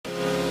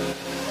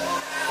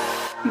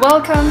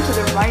Welcome to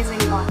the Rising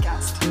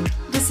Podcast.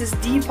 This is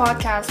the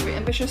podcast for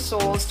ambitious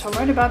souls to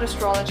learn about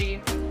astrology,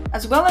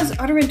 as well as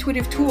other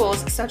intuitive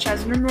tools such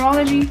as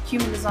numerology,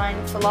 human design,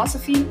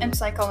 philosophy, and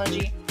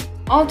psychology,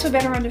 all to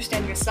better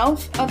understand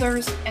yourself,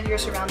 others, and your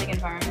surrounding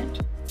environment.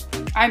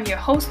 I'm your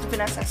host,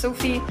 Vanessa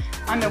Sophie.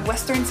 I'm a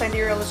Western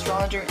sidereal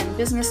astrologer and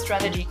business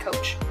strategy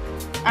coach.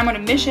 I'm on a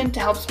mission to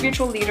help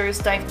spiritual leaders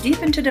dive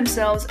deep into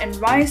themselves and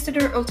rise to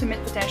their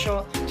ultimate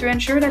potential to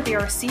ensure that they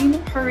are seen,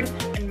 heard,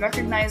 and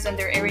recognized in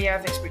their area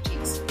of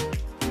expertise.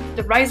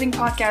 The Rising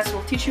Podcast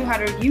will teach you how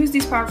to use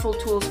these powerful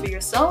tools for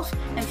yourself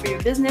and for your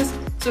business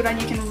so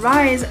that you can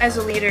rise as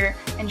a leader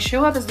and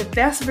show up as the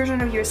best version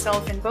of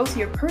yourself in both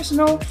your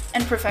personal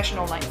and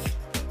professional life.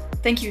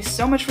 Thank you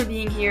so much for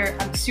being here.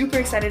 I'm super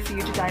excited for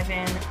you to dive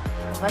in.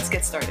 Let's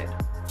get started.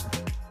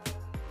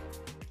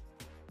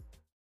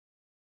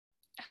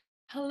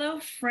 Hello,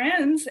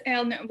 friends,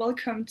 and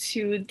welcome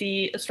to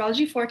the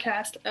astrology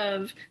forecast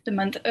of the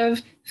month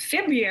of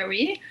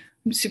February.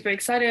 I'm super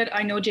excited.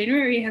 I know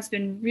January has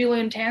been really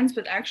intense,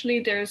 but actually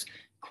there's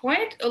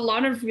quite a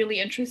lot of really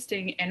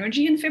interesting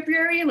energy in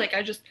February. Like,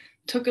 I just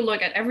took a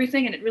look at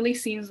everything, and it really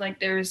seems like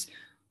there's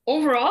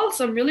overall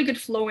some really good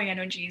flowing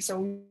energy.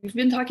 So we've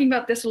been talking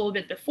about this a little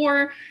bit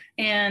before,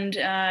 and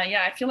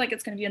I feel like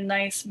it's going to be a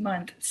nice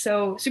month.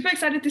 So super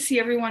excited to see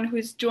everyone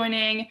who's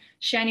joining.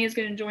 Shani is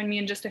going to join me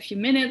in just a few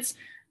minutes.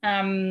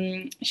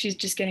 She's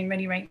just getting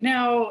ready right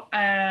now.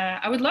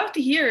 I would love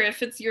to hear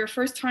if it's your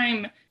first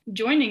time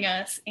joining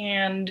us,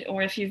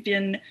 or if you've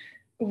been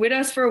with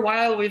us for a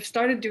while. We've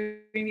started doing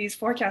these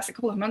forecasts a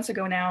couple of months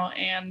ago now,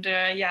 and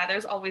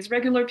there's always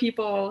regular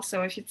people.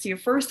 So if it's your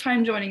first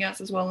time joining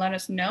us as well, let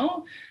us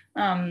know.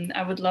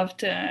 I would love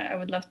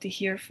to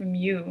hear from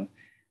you.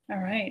 All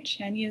right,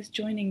 Shani is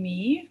joining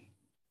me.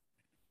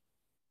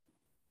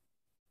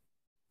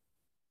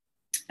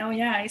 Oh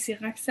yeah, I see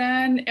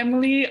Roxanne,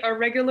 Emily, our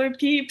regular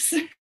peeps.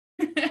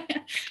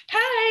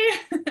 Hi.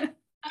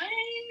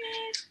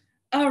 Hi.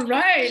 All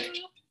right.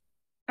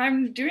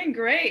 I'm doing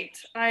great.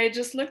 I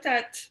just looked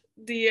at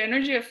the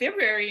energy of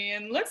February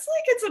and looks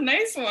like it's a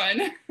nice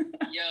one.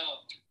 Yo.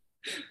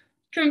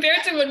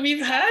 Compared to what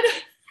we've had.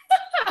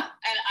 And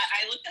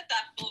I looked at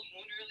that full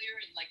moon earlier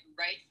and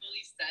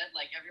rightfully said,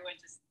 everyone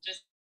just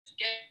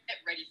get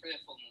ready for the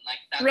full moon.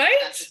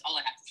 That's just all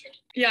I have to say.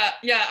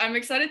 Yeah, I'm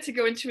excited to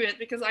go into it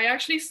because I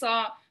actually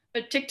saw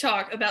a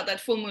TikTok about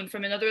that full moon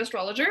from another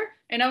astrologer,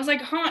 and I was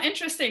like,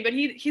 interesting, but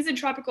he's in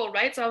tropical,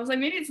 right? So I was like,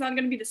 maybe it's not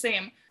going to be the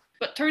same.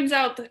 But turns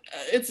out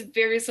it's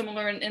very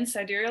similar in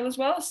sidereal as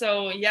well.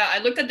 So yeah, I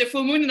looked at the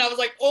full moon and I was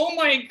like, oh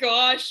my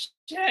gosh,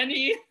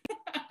 Jenny.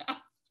 I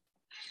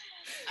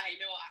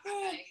know.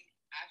 I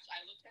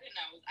looked at it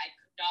and I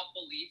could not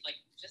believe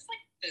the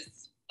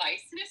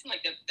spiciness and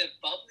the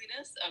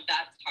bubbliness of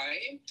that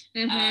time.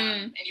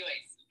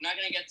 Anyways, I'm not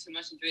gonna get too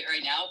much into it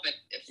right now, but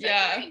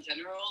February in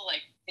general,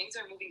 things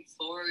are moving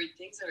forward.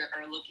 Things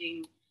are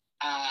looking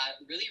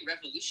really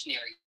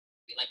revolutionary,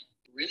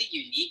 really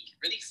unique,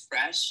 really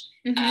fresh,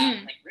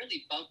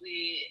 really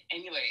bubbly.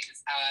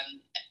 Anyways,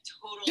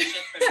 total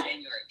shift from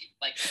January,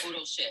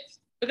 total shift.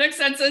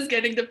 Roxanne says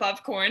getting the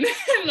popcorn.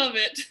 I love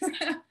it.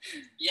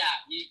 Yeah,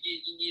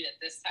 you need it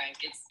this time.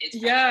 It's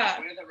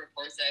one of the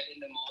reports that I've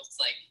been the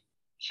most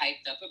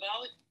hyped up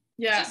about.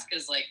 Yeah. Just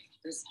because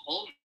this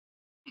whole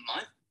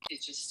month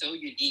is just so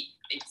unique.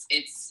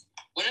 It's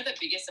one of the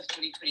biggest of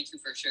 2022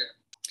 for sure.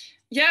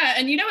 Yeah,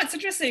 and it's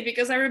interesting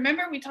because I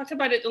remember we talked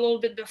about it a little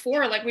bit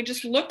before. We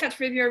just looked at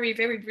February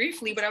very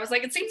briefly, but I was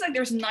like, it seems like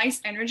there's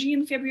nice energy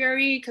in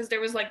February because there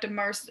was the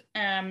Mars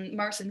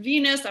and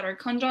Venus that are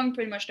conjunct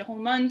pretty much the whole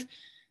month.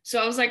 So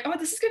I was like, oh,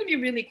 this is going to be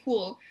really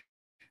cool.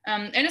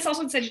 And it's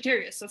also in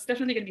Sagittarius, so it's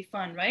definitely going to be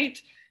fun,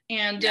 right?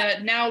 And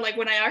now,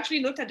 when I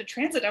actually looked at the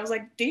transit, I was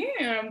like,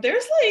 damn,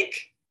 there's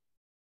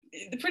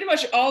pretty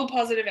much all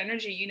positive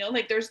energy,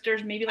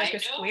 there's maybe a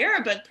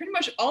square, but pretty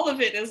much all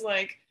of it is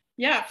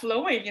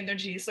flowing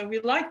energy. So we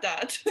like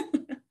that.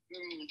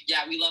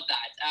 Yeah, we love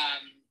that.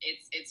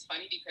 It's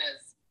funny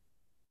because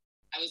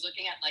I was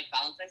looking at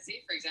Valentine's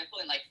Day, for example,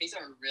 and things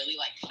are really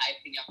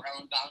hyping up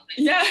around Valentine's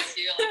Day this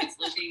year. It's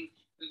looking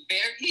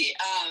very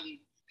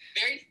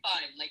very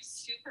fun,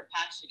 super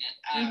passionate.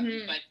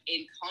 But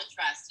in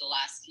contrast to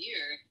last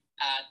year,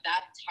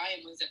 that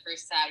time was the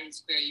first Saturn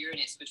square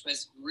Uranus, which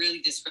was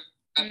really disruptive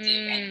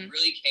and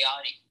really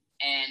chaotic,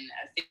 and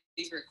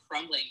things were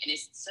crumbling. And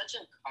it's such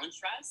a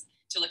contrast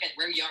to look at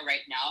where we are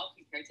right now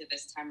compared to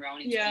this time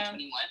around in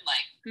 2021.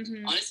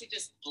 Honestly,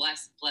 just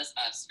bless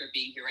us for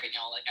being here right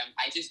now.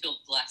 I just feel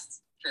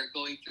blessed for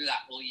going through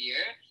that whole year.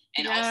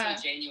 And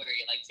also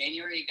January,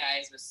 January,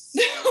 guys, was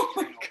so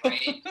eternal,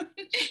 right?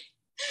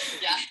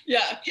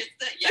 This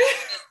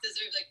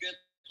deserves a good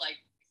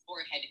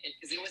forehead hit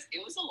because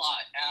it was a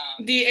lot.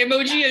 The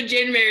emoji of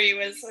January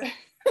was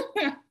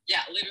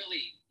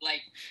literally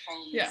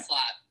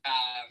slap.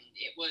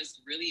 It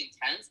was really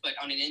intense, but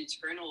on an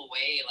internal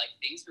way,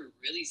 things were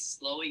really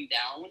slowing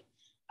down.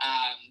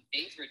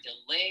 Things were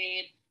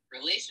delayed.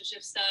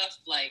 Relationship stuff,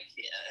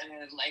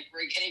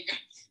 we're getting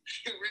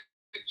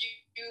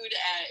reviewed,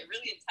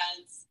 really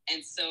intense.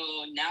 And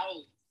so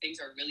now things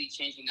are really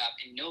changing up,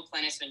 and no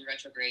planets been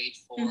retrograde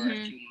for a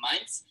few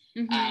months.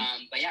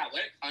 But yeah,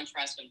 what a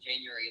contrast from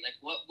January. Like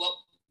what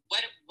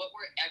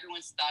were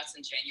everyone's thoughts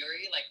in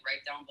January? Like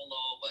write down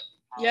below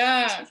how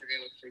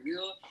retrograde was for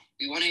you.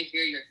 We want to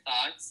hear your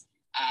thoughts.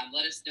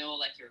 Let us know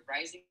like your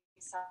rising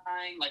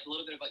sign, like a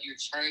little bit about your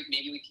chart.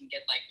 Maybe we can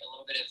get like a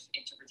little bit of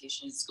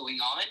interpretations going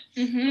on.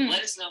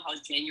 Let us know how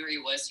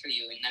January was for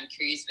you. And I'm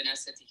curious,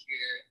 Vanessa, to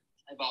hear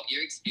about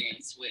your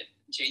experience with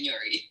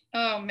January.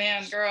 Oh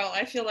man, girl,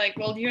 I feel like,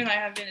 well, you and I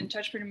have been in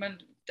touch pretty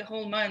much the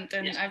whole month,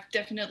 and I've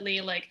definitely,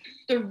 like,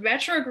 the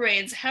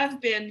retrogrades have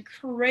been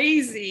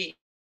crazy.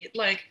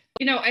 Like,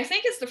 you know, I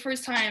think it's the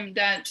first time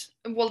that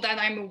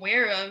I'm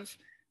aware of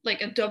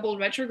like a double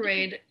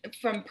retrograde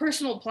from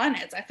personal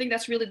planets. I think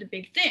that's really the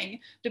big thing.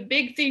 The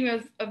big thing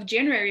of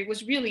January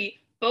was really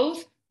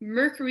both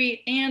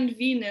Mercury and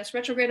Venus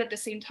retrograde at the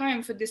same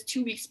time for this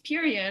 2 weeks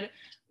period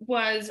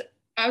was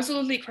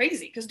absolutely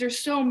crazy, because there's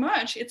so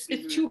much. It's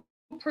two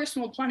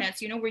personal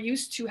planets. You know, we're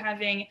used to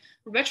having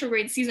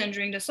retrograde season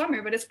during the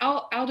summer, but it's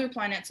all outer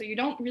planets, so you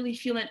don't really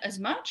feel it as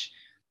much.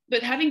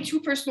 But having two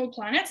personal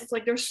planets, it's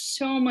like there's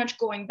so much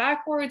going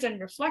backwards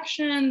and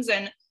reflections,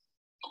 and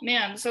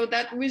man, so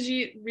that was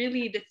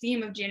really the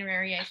theme of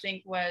January, I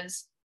think,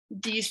 was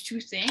these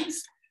two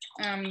things.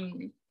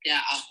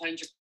 Yeah,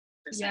 100%.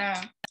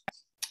 Yeah,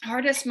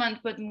 hardest month,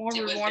 but more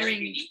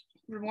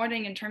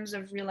rewarding in terms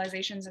of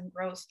realizations and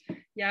growth.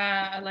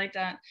 Yeah, I like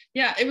that.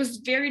 Yeah, it was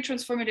very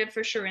transformative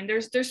for sure. And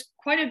there's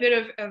quite a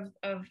bit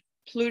of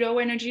Pluto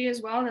energy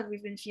as well that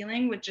we've been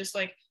feeling, with just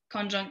like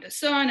conjunct the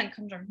sun and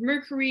conjunct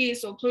Mercury.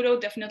 So Pluto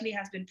definitely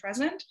has been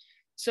present.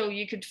 So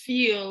you could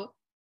feel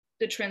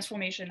the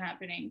transformation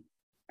happening.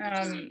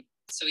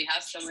 So we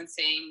have someone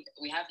saying,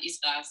 we have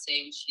Isla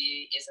saying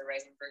she is a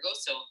rising Virgo.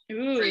 So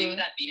for you,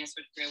 that Venus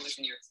retrograde was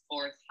in your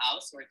 4th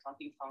house. So we're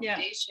talking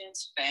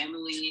foundations,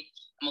 family,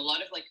 a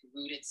lot of like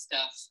rooted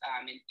stuff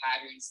and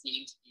patterns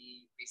needing to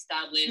be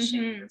reestablished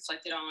and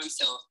reflected on.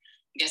 So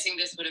I'm guessing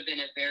this would have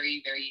been a very,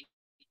 very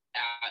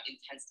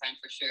intense time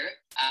for sure.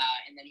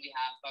 And then we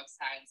have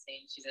Roxanne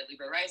saying she's a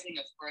Libra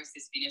rising. Of course,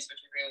 this Venus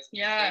retrograde was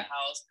in your 3rd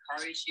house,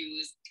 car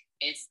issues.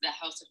 It's the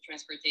house of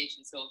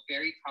transportation. So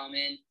very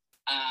common.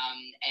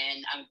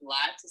 And I'm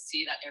glad to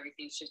see that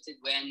everything shifted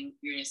when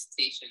Uranus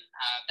station.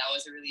 That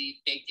was a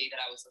really big day that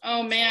I was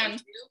looking forward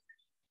to.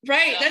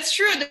 Right, that's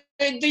true.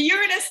 The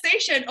Uranus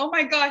station, oh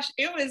my gosh,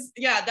 it was,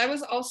 that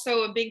was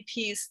also a big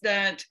piece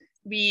that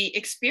we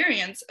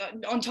experienced.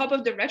 On top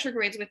of the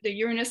retrogrades with the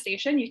Uranus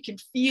station, you can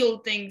feel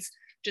things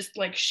just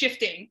like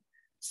shifting.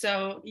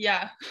 So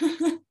yeah.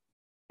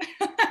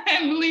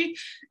 Emily's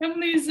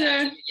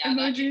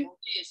emoji.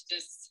 It's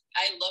just,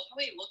 I love how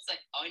he looks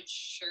like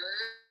unsure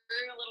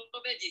a little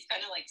bit. He's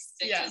kind of like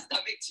sick to his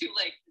stomach too.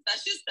 Like,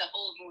 that's just the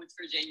whole mood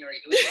for January.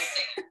 It was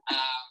insane.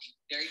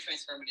 Very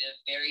transformative,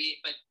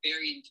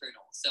 very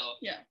internal. So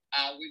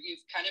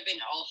we've kind of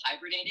been all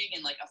hibernating,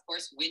 and like, of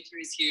course, winter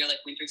is here.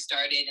 Like, winter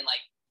started, and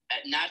like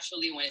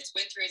naturally when it's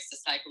winter, it's the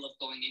cycle of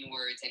going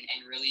inwards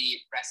and really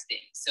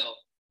resting. So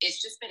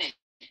it's just been an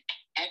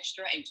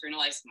extra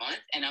internalized month,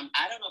 and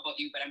I don't know about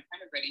you, but I'm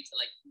kind of ready to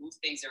like move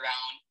things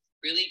around,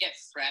 really get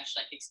fresh,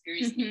 like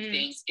experience new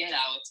things, get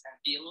out, and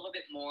be a little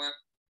bit more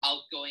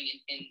outgoing,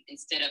 and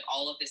instead of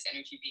all of this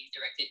energy being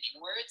directed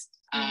inwards.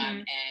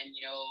 And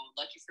you know,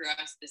 lucky for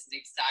us, this is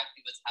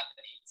exactly what's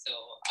happening. So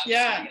I'm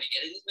just gonna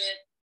get into it.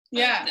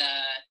 But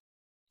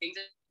things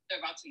are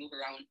about to move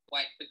around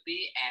quite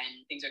quickly,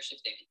 and things are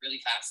shifting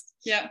really fast.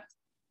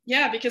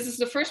 Yeah, because it's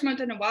the first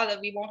month in a while that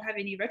we won't have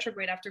any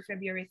retrograde after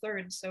February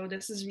 3rd. So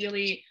this is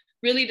really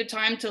the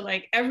time to,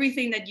 like,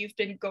 everything that you've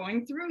been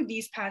going through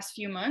these past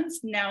few months,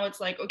 now it's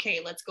like, okay,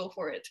 let's go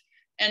for it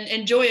and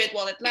enjoy it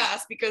while it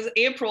lasts, because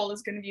April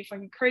is going to be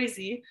fucking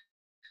crazy.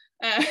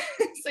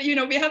 So, you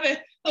know, we have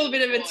a little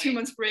bit of a 2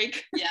 months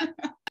break.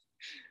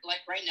 Like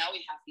right now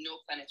we have no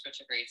planets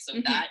retrograde. So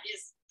that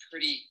is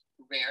pretty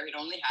rare. It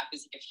only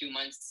happens like a few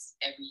months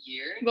every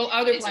year. Well,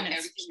 outer planets.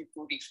 So everything is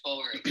moving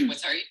forward. What,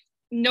 sorry?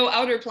 No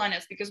outer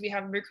planets, because we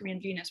have Mercury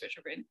and Venus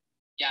retrograde.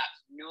 Yeah,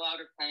 no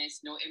outer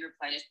planets, no inner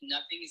planets,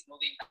 nothing is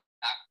moving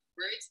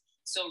backwards.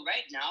 So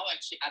right now,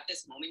 actually, at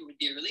this moment, would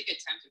be a really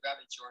good time to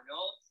grab a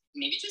journal,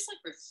 maybe just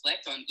like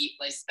reflect on,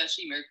 like,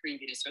 especially Mercury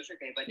and Venus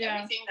retrograde, but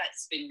everything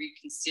that's been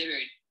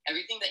reconsidered,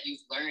 everything that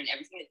you've learned,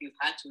 everything that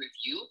you've had to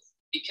review,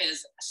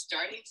 because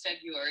starting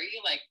February,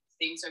 like,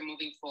 things are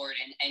moving forward,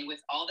 and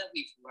with all that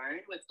we've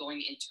learned with going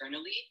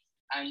internally,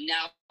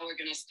 now we're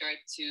going to start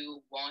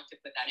to want to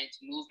put that into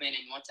movement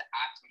and want to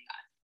act on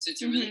that. So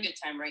it's a really good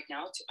time right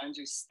now to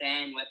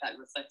understand what that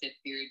reflective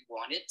period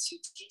wanted to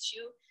teach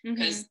you,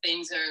 because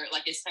things are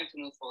like, it's time to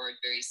move forward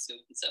very soon.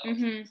 So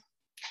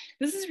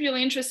this is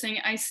really interesting.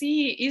 I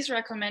see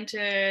Isra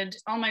commented,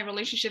 all my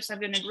relationships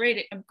have been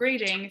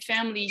upgrading,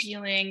 family,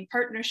 healing,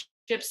 partnership,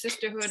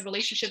 sisterhood,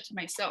 relationship to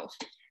myself.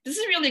 This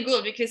is really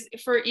good, because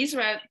for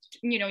Isra,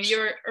 you know,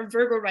 you're a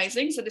Virgo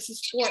rising, so this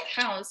is 4th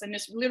house, and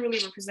this literally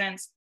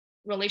represents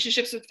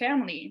relationships with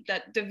family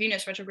that the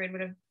Venus retrograde would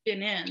have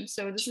been in.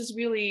 So this is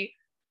really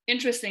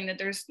interesting that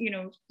there's, you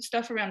know,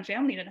 stuff around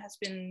family that has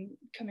been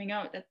coming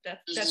out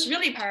that's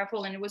really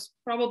powerful, and it was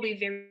probably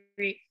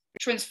very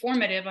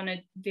transformative on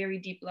a very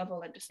deep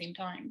level at the same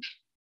time.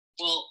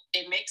 Well,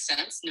 it makes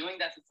sense knowing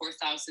that the fourth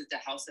house is the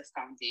house of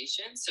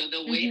foundation. So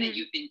the way that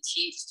you've been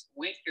taught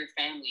with your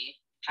family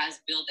has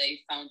built a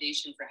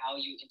foundation for how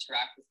you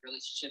interact with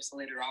relationships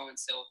later on.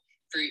 So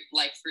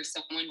for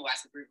someone who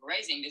has a Virgo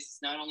rising, this is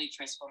not only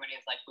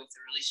transformative like with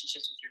the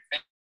relationships with your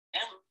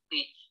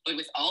family, but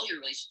with all your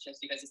relationships,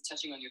 because it's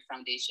touching on your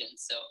foundation.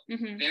 So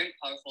very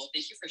powerful.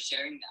 Thank you for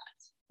sharing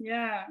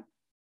that.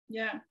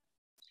 Yeah.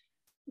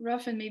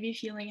 Rough and maybe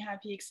feeling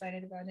happy,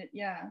 excited about it.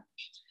 Yeah.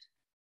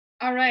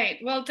 All right.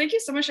 Well, thank you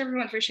so much,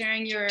 everyone, for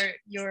sharing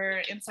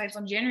your insights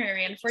on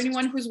January. And for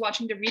anyone who's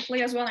watching the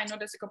replay as well, I know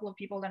there's a couple of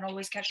people that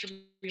always catch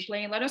the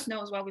replay. Let us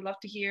know as well. We'd love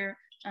to hear.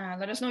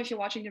 Let us know if you're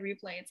watching the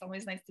replay. It's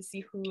always nice to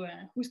see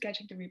who's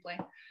catching the replay.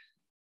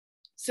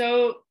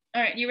 So,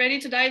 all right, you ready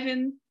to dive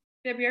in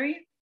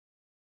February?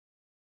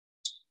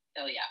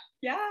 Oh yeah.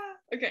 Yeah.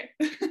 Okay.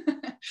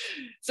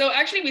 So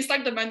actually, we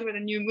start the month with a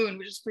new moon,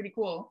 which is pretty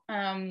cool.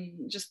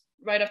 Just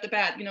right off the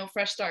bat, you know,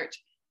 fresh start.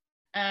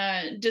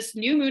 This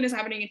new moon is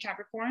happening in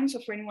Capricorn. So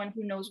for anyone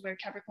who knows where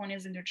Capricorn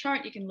is in their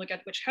chart, you can look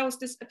at which house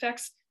this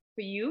affects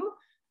for you.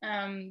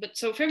 But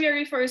so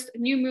February 1st,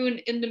 new moon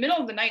in the middle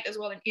of the night as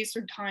well in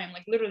Eastern time,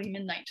 like literally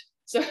midnight.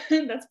 So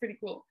that's pretty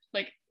cool.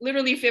 Like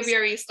literally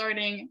February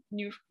starting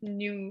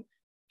new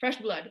fresh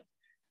blood.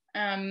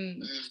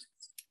 And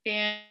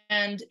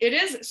it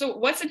is, so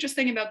what's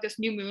interesting about this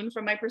new moon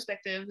from my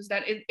perspective is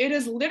that it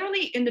is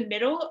literally in the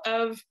middle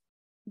of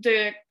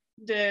the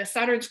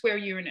Saturn square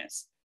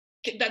Uranus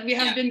that we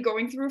have been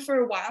going through for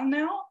a while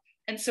now.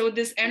 And so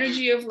this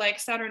energy of like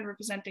Saturn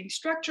representing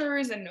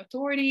structures and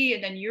authority,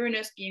 and then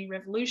Uranus being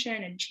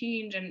revolution and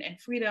change and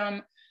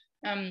freedom.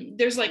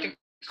 There's like a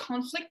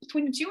conflict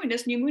between the two, and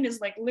this new moon is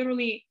like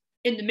literally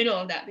in the middle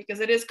of that because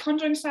it is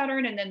conjunct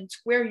Saturn and then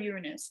square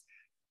Uranus.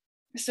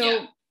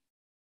 So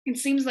it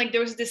seems like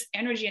there's this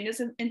energy, and this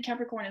is in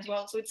Capricorn as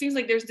well. So it seems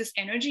like there's this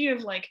energy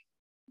of like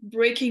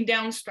breaking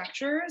down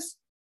structures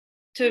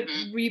to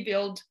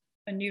rebuild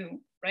anew,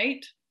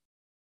 right?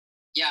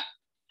 Yeah,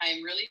 I'm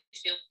really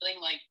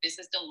feeling like this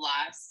is the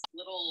last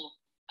little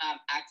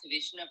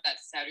activation of that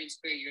Saturn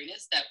square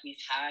Uranus that we've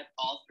had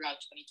all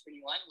throughout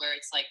 2021, where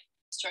it's like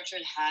structure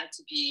had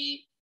to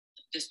be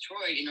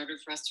destroyed in order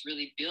for us to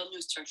really build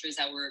new structures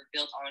that were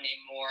built on a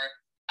more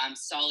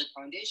solid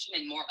foundation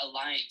and more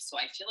aligned. So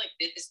I feel like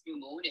this new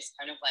moon is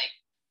kind of like,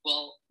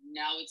 well,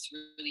 now it's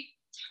really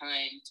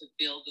time to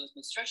build those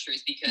new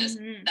structures, because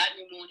that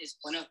new moon is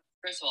one of,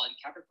 first of all, in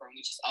Capricorn,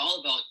 which is all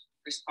about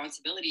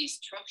responsibility,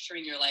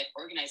 structuring your life,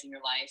 organizing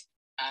your life.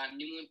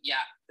 New moon,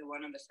 the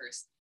one on the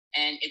 1st.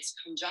 And it's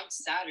conjunct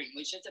Saturn,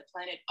 which is a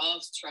planet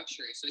of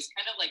structure. So it's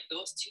kind of like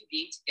those two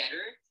being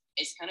together.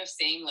 It's kind of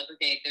saying like,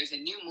 okay, there's a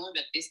new moon,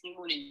 but this new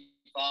moon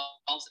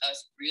involves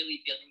us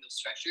really building those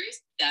structures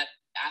that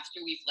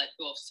after we've let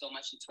go of so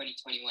much in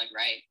 2021,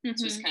 right?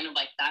 So it's kind of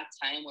like that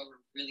time where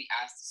we're really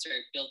asked to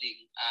start building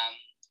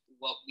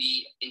what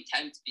we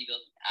intend to be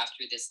building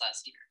after this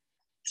last year.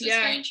 So it's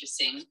very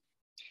interesting.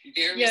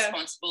 Very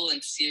responsible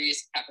and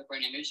serious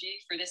Capricorn energy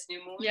for this new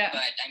moon. But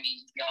I mean,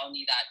 we all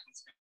need that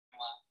once in a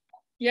while.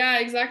 Yeah,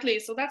 exactly.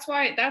 So that's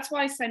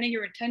why sending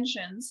your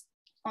intentions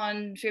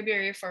on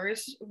February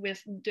 1st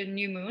with the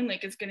new moon,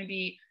 like it's going to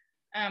be,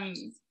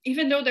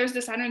 even though there's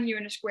the Saturn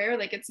Uranus square,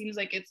 like it seems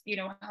like it's, you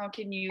know, how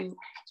can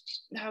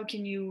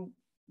you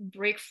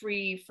break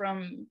free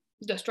from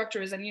the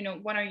structures, and, you know,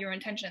 what are your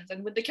intentions?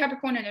 And with the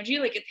Capricorn energy,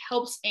 like it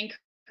helps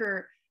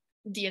anchor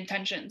the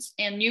intentions,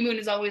 and new moon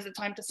is always the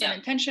time to set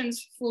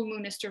intentions. Full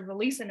moon is to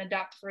release and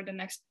adapt for the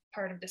next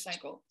part of the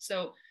cycle.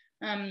 So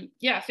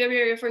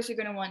February 1st, you're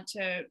going to want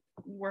to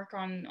work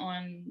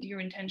on your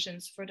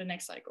intentions for the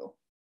next cycle.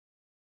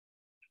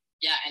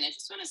 Yeah, and I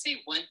just want to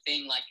say one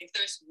thing, like if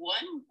there's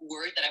one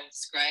word that I would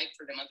describe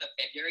for the month of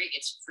February,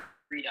 it's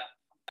freedom.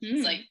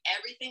 It's like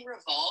everything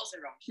revolves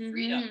around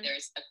freedom.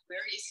 There's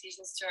Aquarius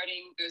season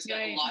starting, there's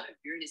got a lot of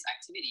Uranus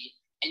activity,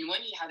 and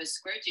when you have a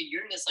square to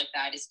Uranus like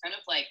that, it's kind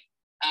of like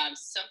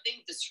something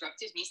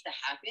destructive needs to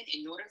happen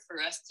in order for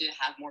us to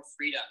have more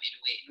freedom in a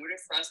way, in order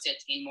for us to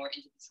attain more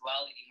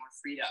individuality, more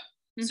freedom.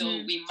 So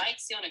we might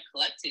see on a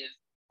collective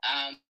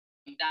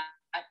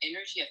that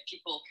energy of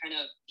people kind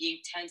of being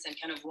tense and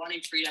kind of wanting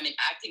freedom and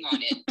acting on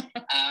it.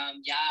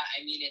 I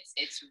mean,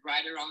 it's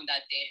right around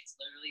that day. It's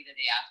literally the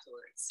day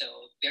afterwards.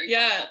 So very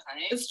powerful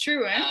time. It's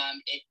true, eh?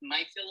 It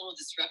might feel a little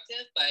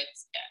disruptive, but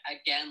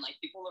again, like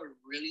people are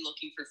really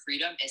looking for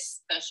freedom,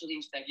 especially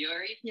in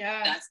February.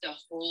 That's the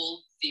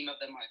whole theme of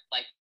the month,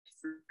 like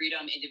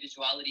freedom,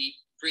 individuality,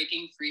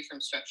 breaking free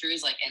from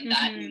structures, like, and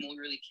that new moon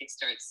really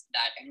kickstarts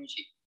that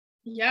energy.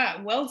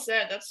 Yeah, well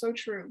said. That's so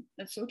true.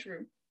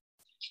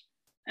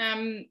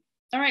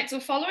 All right, so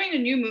following the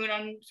new moon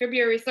on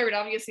February 3rd,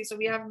 obviously, so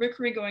we have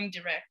Mercury going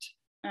direct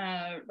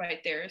right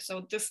there.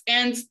 So this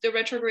ends the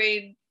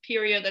retrograde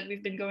period that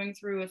we've been going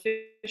through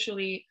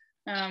officially,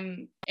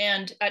 and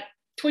at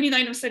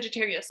 29 of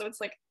Sagittarius. So it's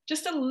like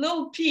just a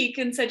little peak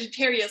in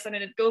Sagittarius, and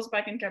then it goes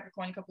back in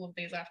Capricorn a couple of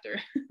days after.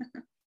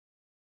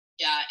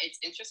 Yeah, it's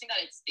interesting that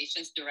it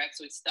stations direct,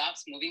 so it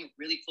stops moving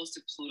really close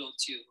to Pluto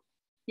too.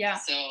 Yeah.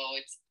 So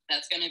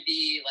that's going to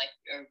be like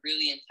a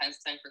really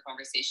intense time for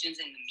conversations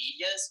in the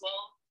media as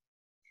well.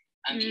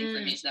 The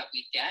information that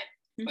we get.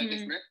 But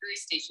with Mercury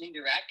stationing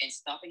direct and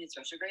stopping its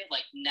retrograde,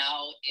 like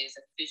now is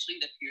officially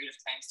the period of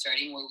time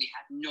starting where we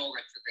have no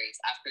retrogrades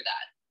after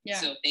that. Yeah.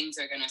 So things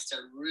are going to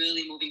start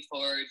really moving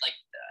forward, like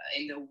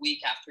in the week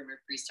after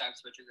Mercury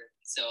starts retrograde.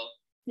 So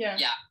yeah,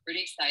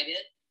 pretty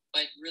excited.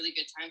 But really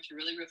good time to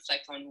really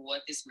reflect on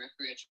what this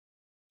Mercury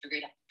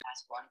retrograde has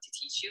wanted to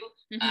teach you,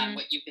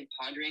 what you've been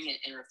pondering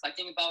and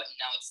reflecting about, and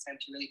now it's time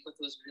to really put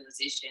those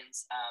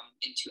realizations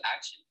into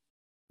action.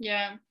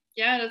 Yeah,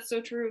 that's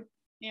so true.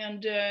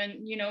 And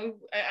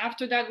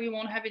after that, we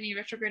won't have any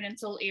retrograde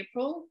until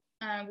April,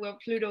 where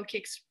Pluto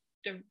kicks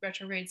the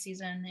retrograde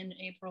season in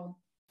April.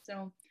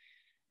 So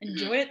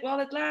enjoy it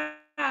while it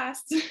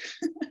lasts.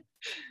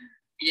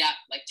 Yeah,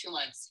 like 2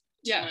 months.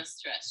 2 months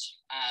stretch.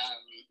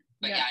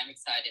 But I'm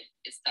excited.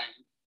 It's time.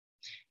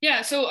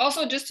 Yeah. So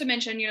also just to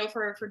mention,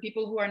 for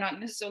people who are not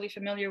necessarily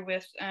familiar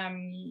with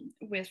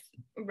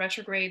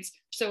retrogrades,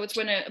 so it's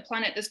when a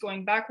planet is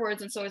going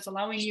backwards, and so it's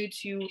allowing you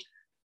to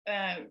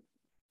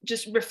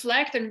just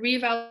reflect and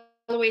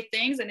reevaluate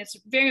things, and it's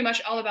very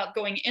much all about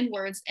going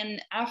inwards.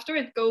 And after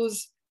it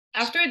goes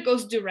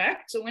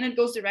direct, so when it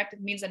goes direct,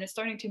 it means that it's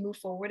starting to move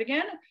forward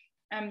again.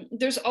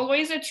 There's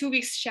always a 2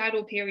 weeks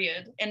shadow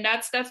period, and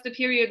that's the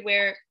period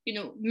where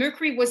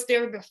Mercury was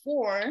there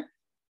before,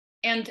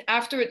 and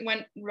after it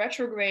went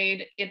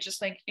retrograde, it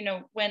just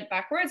went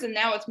backwards, and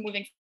now it's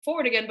moving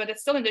forward again, but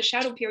it's still in the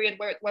shadow period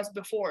where it was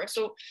before.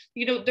 So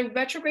the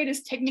retrograde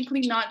is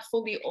technically not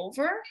fully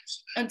over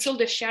until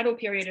the shadow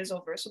period is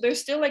over. So there's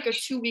still like a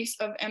 2 weeks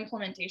of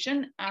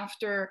implementation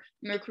after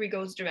Mercury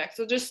goes direct.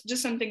 So just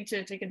something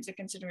to take into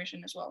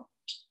consideration as well.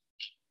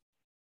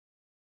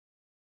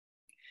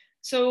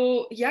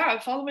 So yeah,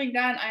 following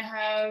that, I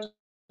have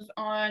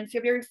on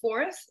February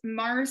 4th,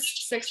 Mars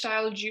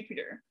sextile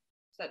Jupiter.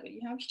 Is that what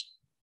you have?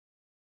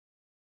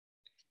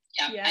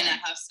 Yeah. And I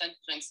have Sun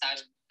conjunct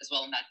Saturn as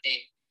well on that day.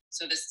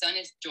 So the Sun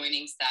is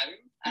joining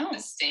Saturn at the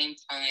same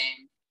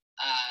time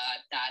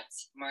that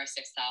Mars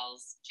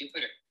sextiles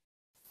Jupiter.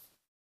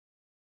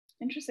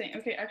 Interesting.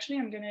 Okay, actually,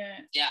 I'm gonna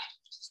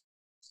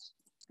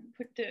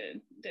put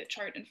the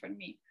chart in front of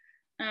me.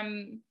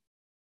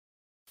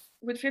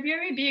 Would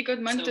February be a good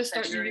month to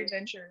start new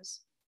ventures?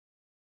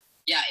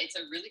 Yeah, it's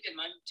a really good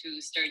month to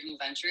start new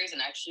ventures,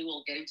 and actually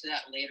we'll get into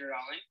that later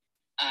on.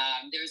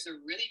 There's a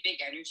really big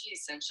energy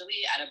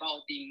essentially at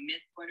about the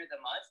midpoint of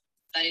the month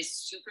that is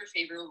super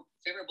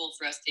favorable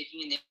for us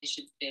taking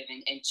initiative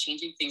and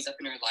changing things up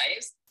in our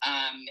lives.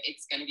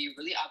 It's going to be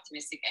really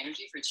optimistic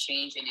energy for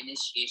change and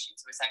initiation.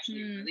 So it's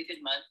actually a really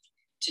good month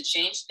to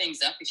change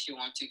things up if you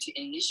want to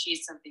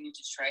initiate something new,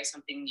 to try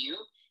something new.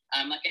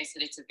 Like I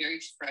said, it's a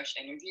very fresh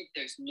energy.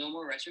 There's no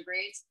more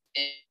retrogrades.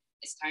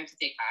 It's time to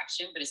take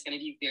action, but it's going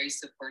to be very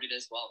supported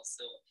as well.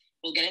 So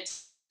we'll get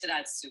into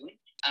that soon.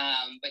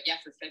 But yeah,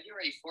 for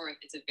February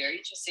 4th, it's a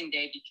very interesting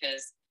day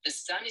because the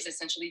Sun is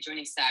essentially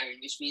joining Saturn,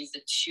 which means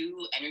the two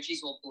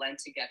energies will blend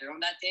together on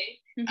that day.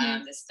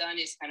 The Sun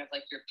is kind of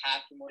like your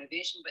path, your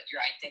motivation, but your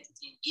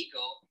identity and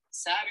ego.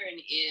 Saturn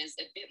is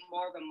a bit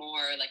more of a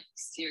like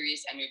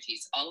serious energy.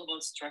 It's all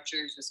about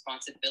structures,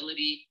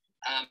 responsibility.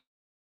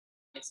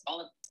 It's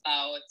all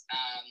about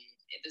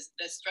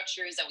the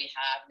structures that we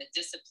have, the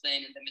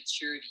discipline and the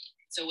maturity.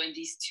 So when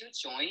these two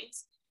join,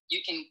 you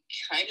can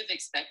kind of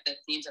expect the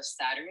themes of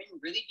Saturn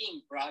really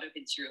being brought up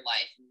into your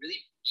life and really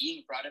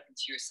being brought up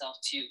into yourself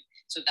too.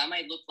 So that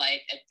might look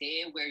like a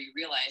day where you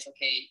realize,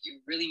 okay,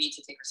 you really need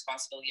to take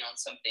responsibility on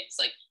some things.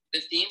 Like the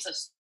themes of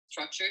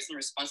structures and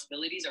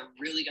responsibilities are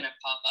really going to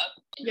pop up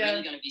and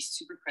really going to be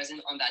super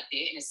present on that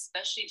day, and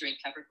especially during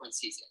Capricorn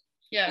season.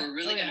 Yeah. We're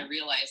really going to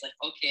realize like,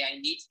 okay,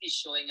 I need to be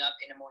showing up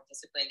in a more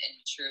disciplined and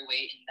mature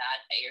way in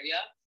that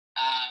area.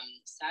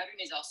 Saturn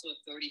is also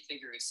authority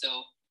figure.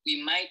 So we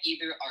might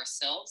either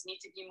ourselves need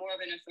to be more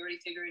of an authority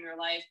figure in our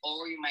life,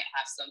 or you might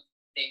have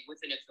something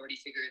with an authority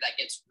figure that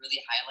gets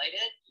really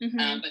highlighted.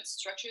 But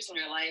structures in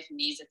your life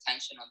needs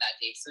attention on that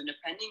day. So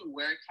depending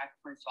where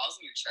Capricorn falls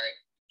in your chart,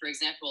 for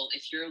example,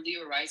 if you're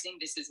Leo rising,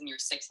 this is in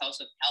your 6th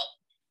house of health.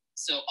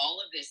 So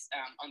all of this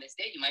on this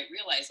day, you might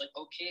realize like,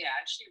 okay, I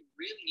actually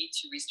really need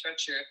to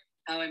restructure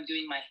how I'm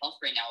doing my health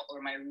right now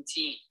or my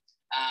routine.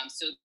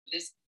 So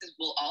this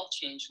will all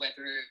change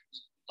whether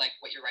like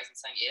what your rising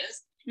sign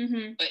is.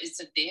 But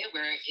it's a day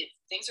where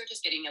things are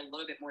just getting a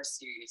little bit more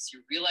serious.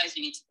 You realize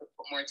you need to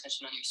put more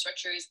attention on your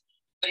structures.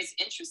 But it's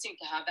interesting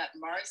to have that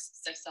Mars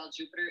sextile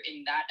Jupiter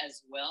in that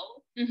as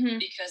well,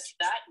 because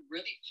that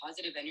really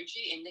positive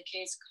energy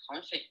indicates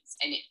confidence,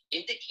 and it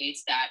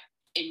indicates that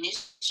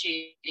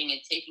initiating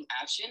and taking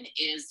action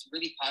is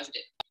really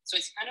positive. So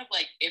it's kind of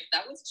like if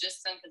that was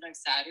just Sun conjunct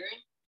Saturn,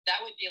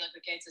 that would be like,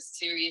 okay, it's a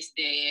serious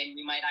day, and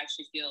we might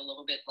actually feel a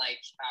little bit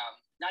like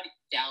not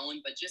down,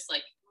 but just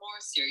like more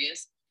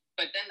serious.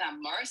 But then that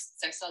Mars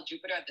sextile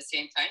Jupiter at the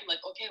same time,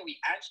 like, okay, we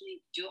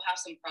actually do have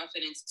some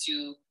confidence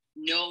to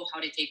know how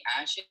to take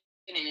action,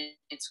 and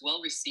it's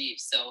well received.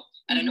 So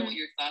I don't know what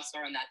your thoughts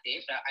are on that,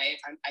 Dave, but I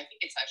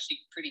think it's actually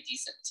pretty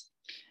decent.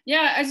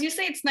 Yeah, as you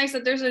say, it's nice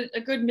that there's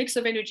a good mix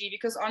of energy,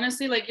 because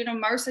honestly, like, you know,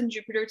 Mars and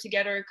Jupiter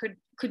together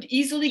could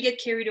easily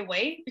get carried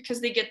away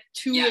because they get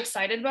too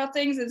excited about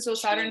things, and so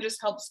Saturn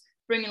just helps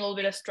bring a little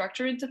bit of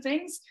structure into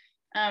things.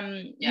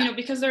 You know,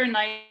 because they're a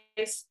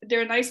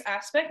nice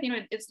aspect. You know,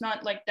 it's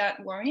not like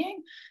that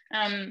worrying,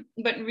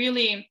 but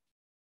really,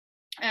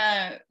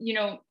 you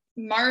know,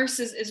 Mars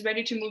is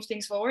ready to move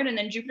things forward, and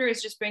then Jupiter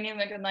is just bringing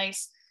like a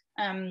nice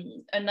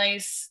I'm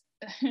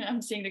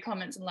seeing the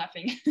comments and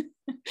laughing.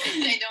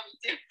 I know, me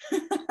too.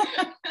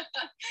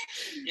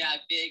 Yeah,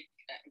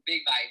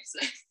 big vibes.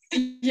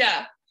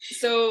 Yeah.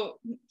 So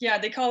yeah,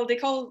 they call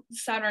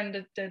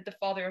Saturn the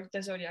father of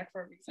the zodiac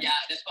for a reason. Yeah,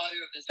 the father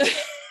of the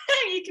zodiac.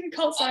 You can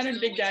call Saturn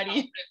also, Big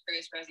Daddy.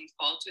 First rising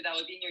fall too. That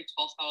would be in your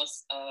 12th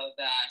house of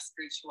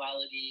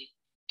spirituality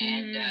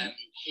and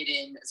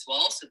hidden as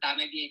well. So that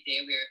might be a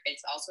day where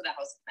it's also the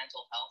house of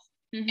mental health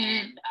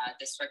and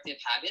destructive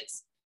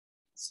habits.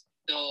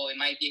 So it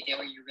might be a day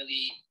where you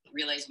really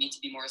realize you need to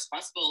be more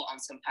responsible on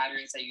some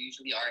patterns that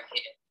usually are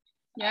hidden.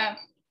 Yeah.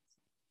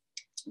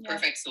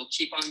 Perfect. So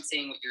keep on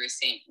saying what you were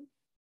saying.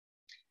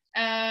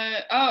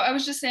 I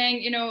was just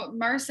saying, you know,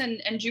 Mars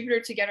and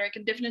Jupiter together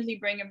can definitely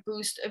bring a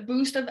boost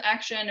of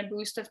action, a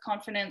boost of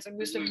confidence, a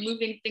boost of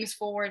moving things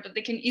forward, but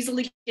they can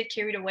easily get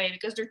carried away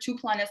because they're two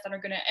planets that are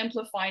going to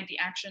amplify the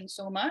action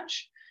so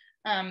much.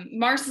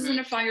 Mars is in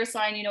a fire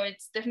sign, you know,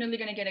 it's definitely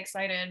going to get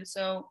excited.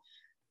 So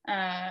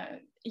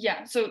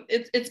yeah, so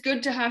it's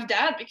good to have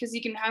that, because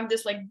you can have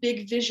this like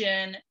big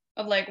vision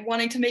of like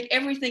wanting to make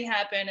everything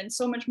happen and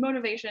so much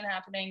motivation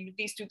happening with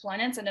these two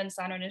planets, and then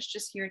Saturn is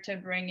just here to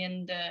bring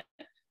in a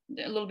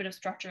little bit of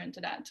structure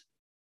into that.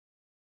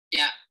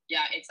 Yeah,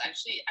 it's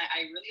actually,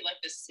 I really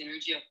like the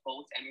synergy of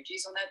both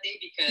energies on that day,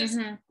 because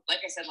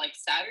like I said, like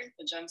Saturn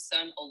conjunct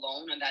Sun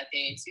alone on that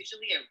day, it's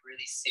usually a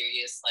really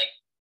serious like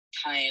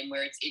time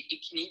where it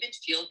can even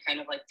feel kind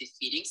of like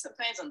defeating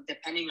sometimes,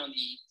 depending on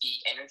the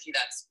energy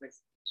that's with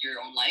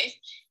your own life.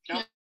 You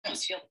know,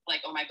 almost feel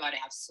like, oh my God, I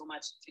have so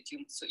much to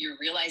do. So you're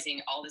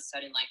realizing all of a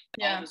sudden, like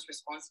all those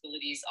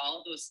responsibilities, all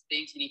of those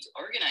things you need to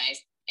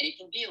organize, and it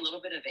can be a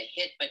little bit of a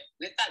hit. But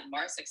with that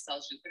Mars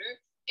excels Jupiter,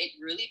 it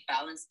really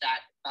balances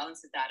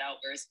that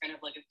out, where it's kind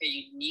of like, okay,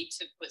 you need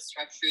to put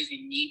structures,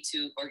 you need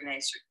to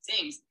organize certain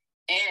things,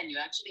 and you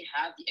actually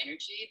have the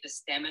energy, the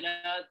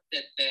stamina,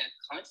 the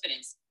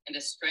confidence, and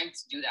the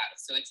strength to do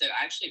that. So it's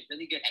actually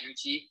really good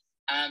energy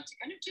to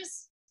kind of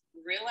just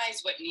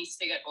realize what needs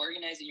to get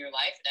organized in your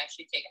life and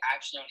actually take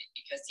action on it,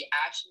 because the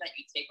action that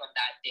you take on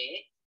that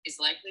day is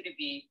likely to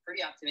be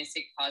pretty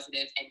optimistic,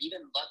 positive, and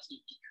even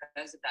lucky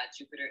because of that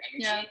Jupiter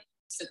energy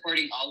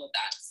supporting all of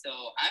that. So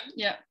I'm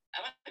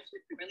actually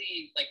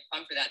really like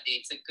pumped for that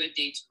day. It's a good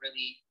day to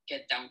really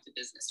get down to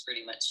business,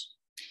 pretty much.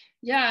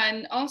 Yeah,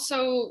 and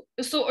also,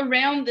 so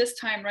around this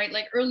time, right,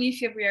 like early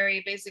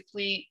February,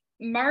 basically,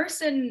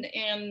 Mars and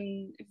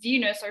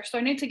Venus are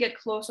starting to get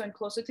closer and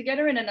closer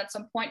together, and then at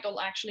some point they'll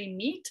actually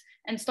meet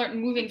and start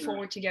moving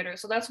forward together.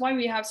 So that's why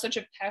we have such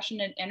a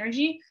passionate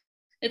energy.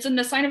 It's in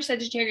the sign of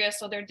Sagittarius,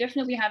 so they're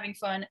definitely having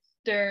fun.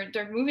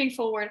 They're moving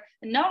forward,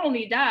 and not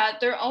only that,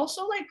 they're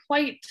also like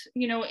quite,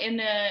 you know, in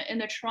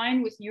a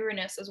trine with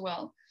Uranus as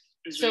well.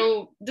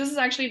 So this is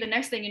actually the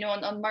next thing, you know,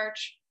 on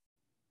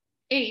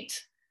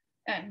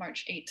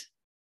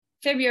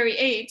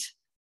February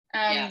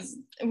 8th,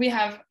 we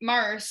have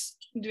Mars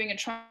doing a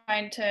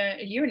trine to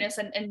Uranus,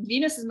 and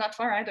Venus is not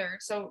far either.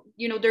 So,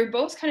 you know, they're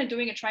both kind of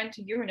doing a trine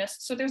to Uranus.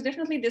 So there's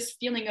definitely this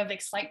feeling of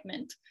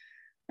excitement.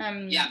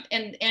 And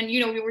you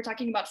know, we were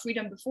talking about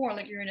freedom before,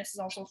 like Uranus is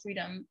also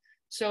freedom.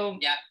 So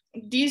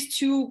these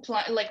two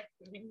like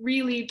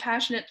really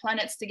passionate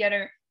planets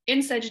together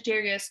in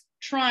Sagittarius,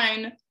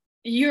 trine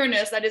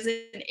Uranus that is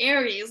in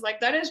Aries, like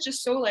that is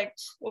just so like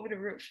over the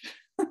roof.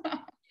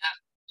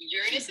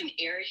 Uranus in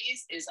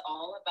Aries is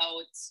all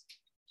about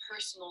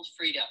personal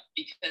freedom,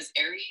 because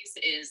Aries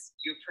is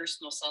your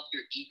personal self,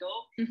 your ego,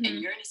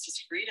 and Uranus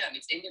is freedom,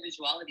 it's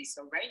individuality.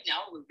 So right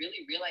now we're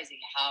really realizing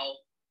how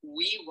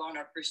we want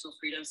our personal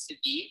freedoms to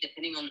be,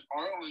 depending on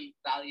our own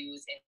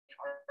values and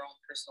our own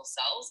personal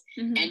selves.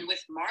 And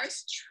with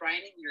Mars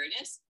trining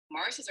Uranus,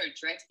 Mars is our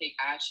direct take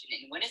action,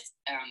 and when it's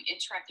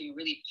interacting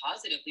really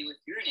positively with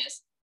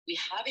Uranus, we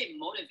have a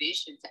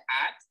motivation to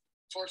act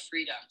for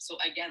freedom. So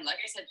again, like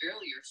I said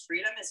earlier,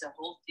 freedom is the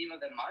whole theme of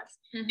the month,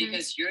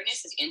 because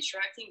Uranus is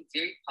interacting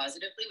very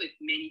positively with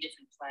many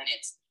different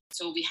planets.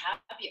 So we have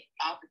the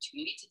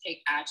opportunity to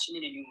take action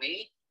in a new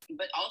way,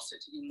 but also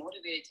to be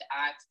motivated to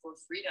act for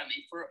freedom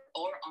and for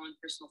our own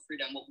personal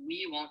freedom, what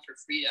we want for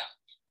freedom.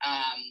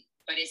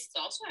 But it's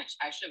also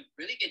actually a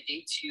really good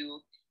day to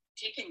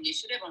take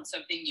initiative on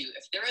something new.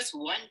 If there is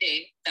one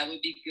day that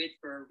would be good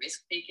for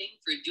risk taking,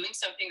 for doing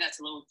something that's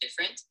a little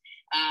different,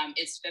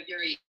 it's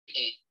February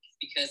 8th.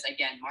 Because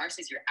again, Mars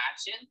is your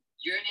action,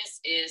 Uranus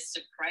is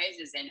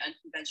surprises and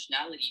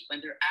unconventionality. When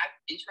they're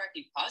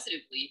interacting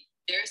positively,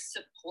 there's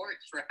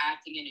support for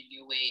acting in a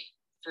new way,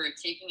 for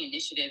taking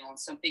initiative on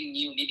something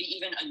new, maybe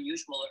even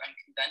unusual or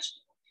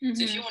unconventional.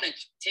 So if you want to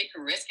take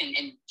a risk and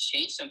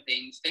change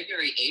something,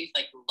 February 8th,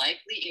 like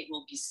likely it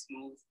will be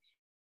smooth,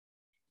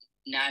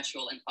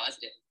 natural, and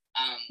positive.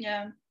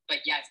 But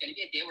yeah, it's going to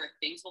be a day where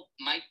things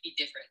might be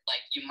different. Like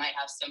you might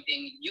have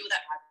something new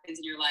that happens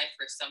in your life,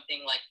 or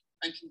something like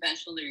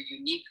unconventional or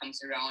unique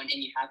comes around,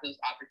 and you have those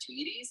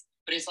opportunities.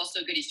 But it's also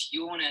good if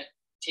you want to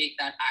take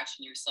that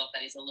action yourself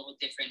that is a little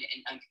different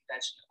and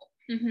unconventional.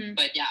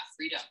 But yeah,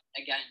 freedom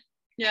again.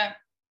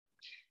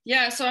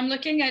 Yeah, so I'm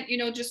looking at,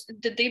 just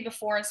the day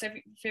before,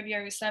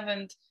 February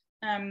 7th,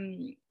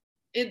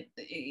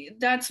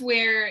 that's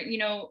where,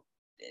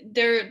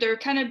 they're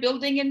kind of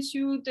building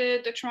into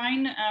the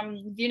trine.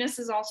 Venus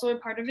is also a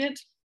part of it,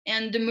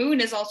 and the moon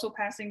is also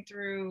passing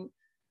through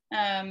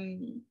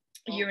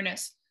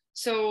Uranus.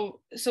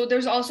 So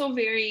there's also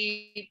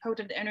very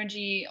potent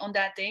energy on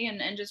that day,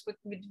 and just with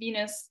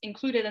Venus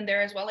included in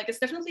there as well. Like it's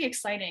definitely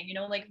exciting,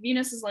 like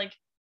Venus is like,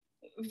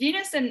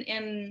 Venus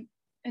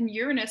and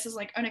Uranus is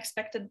like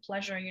unexpected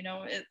pleasure,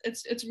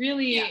 it's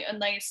really a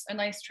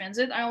nice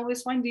transit. I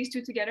always find these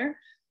two together,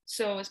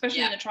 so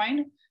especially in the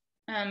trine.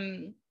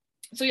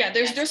 So yeah,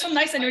 there's some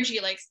nice energy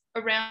like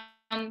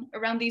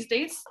around these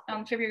days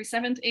on February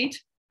 7th, 8th.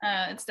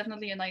 It's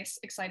definitely a nice,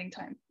 exciting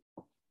time.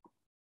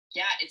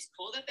 Yeah, it's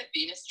cool that the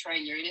Venus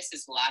trine Uranus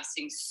is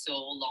lasting so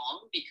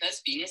long,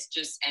 because Venus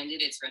just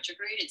ended its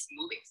retrograde. It's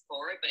moving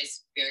forward, but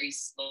it's very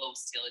slow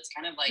still. It's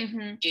kind of like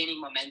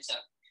gaining momentum.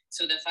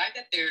 So the fact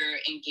that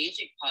they're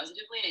engaging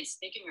positively and it's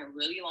taking a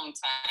really long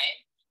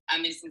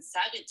time, it's in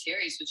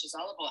Sagittarius, which is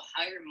all about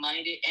how you're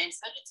minded. And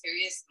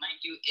Sagittarius, mind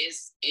you,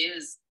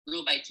 is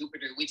ruled by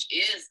Jupiter, which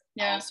is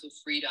also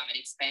freedom and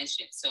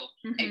expansion. So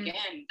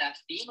again, that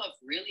theme of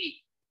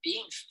really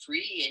being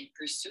free and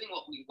pursuing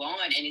what we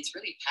want, and it's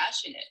really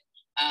passionate.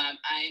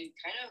 I'm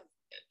kind of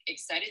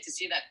excited to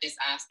see that this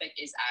aspect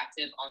is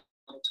active on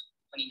the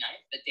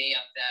 29th, the day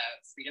of the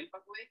Freedom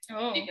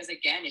Convoy, because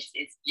again, it's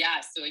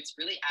so it's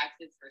really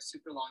active for a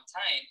super long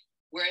time,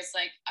 where it's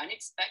like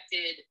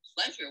unexpected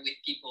pleasure with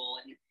people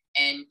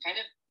and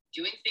kind of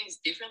doing things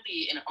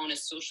differently on a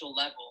social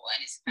level,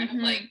 and it's kind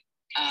of like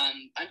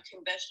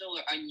unconventional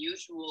or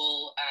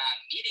unusual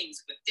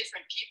meetings with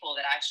different people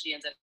that actually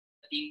ends up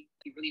being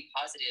really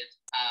positive,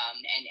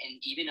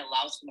 and even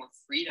allows for more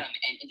freedom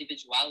and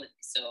individuality.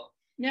 So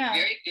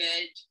very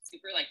good,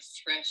 super like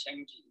fresh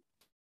energy.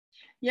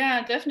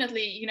 Yeah,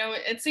 definitely.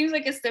 It seems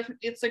like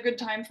it's a good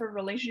time for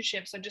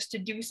relationships, or just to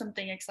do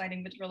something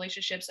exciting with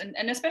relationships,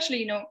 and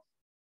especially,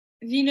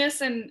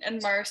 Venus and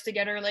Mars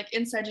together, like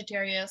in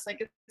Sagittarius,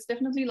 like it's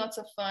definitely lots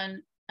of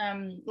fun,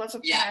 lots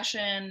of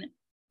passion,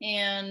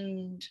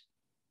 and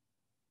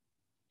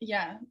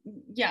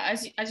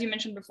as you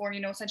mentioned before,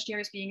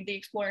 Sagittarius being the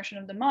exploration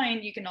of the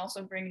mind, you can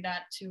also bring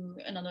that to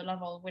another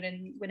level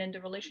within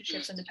the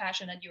relationships and the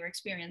passion that you're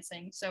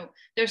experiencing. So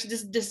there's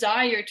this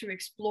desire to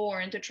explore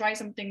and to try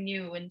something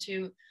new, and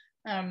to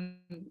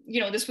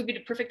this would be the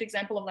perfect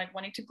example of like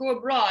wanting to go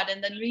abroad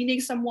and then meeting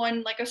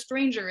someone like a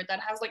stranger that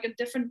has like a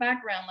different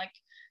background, like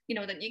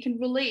that you can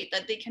relate,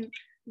 that they can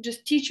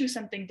just teach you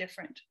something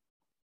different.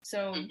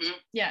 So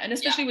and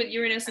especially with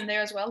Uranus in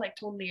there as well, like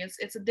totally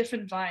it's a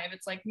different vibe.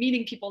 It's like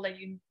meeting people that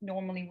you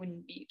normally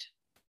wouldn't meet,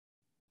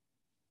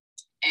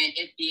 and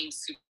it being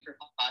super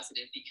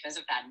positive because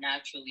of that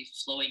naturally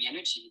flowing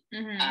energy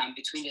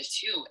between the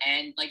two.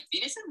 And like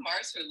Venus and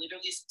Mars are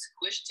literally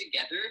squished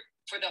together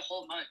for the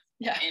whole month,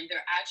 and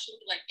they're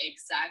actually like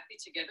exactly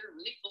together,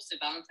 really close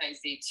to Valentine's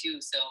Day too.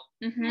 So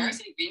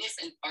Mars and Venus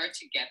are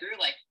together,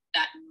 like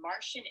that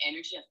Martian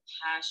energy of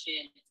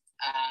passion,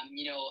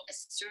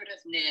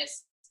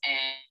 assertiveness,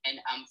 and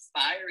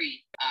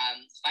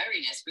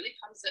fieriness really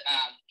comes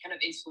kind of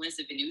influence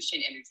the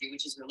Venusian energy,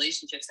 which is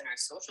relationships and our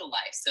social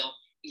life. So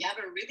we have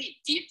a really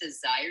deep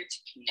desire to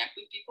connect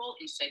with people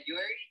in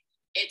February.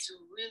 It's a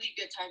really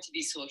good time to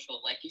be social.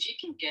 Like if you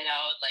can get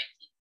out, like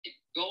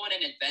go on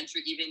an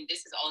adventure, even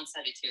this is all in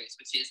Sagittarius,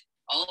 which is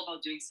all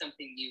about doing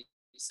something new.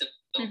 So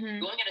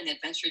going on an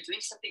adventure,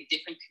 doing something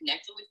different,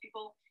 connecting with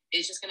people,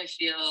 it's just going to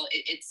feel,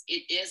 it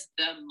is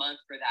the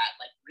month for that,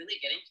 like really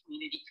getting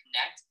community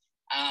connect.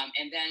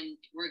 And then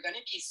we're going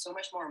to be so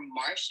much more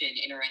Martian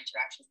in our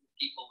interactions with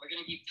people. We're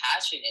going to be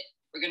passionate.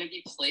 We're going to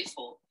be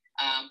playful.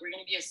 We're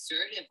going to be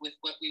assertive with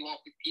what we want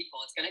with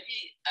people. It's going to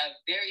be a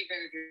very,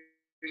 very,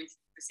 very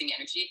interesting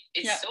energy.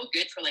 It's so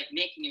good for like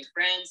making new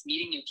friends,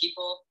 meeting new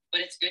people,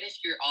 but it's good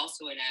if you're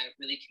also in a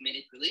really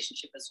committed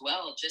relationship as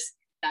well. Just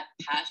that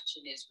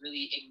passion is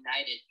really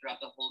ignited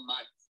throughout the whole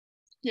month.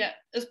 Yeah,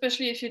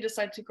 especially if you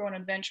decide to go on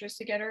adventures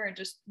together or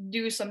just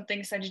do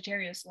something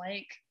Sagittarius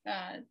like.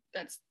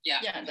 That's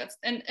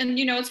and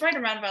it's right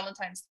around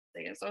Valentine's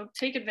Day, so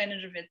take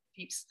advantage of it,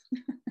 peeps.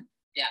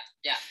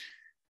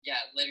 Yeah,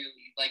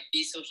 literally, like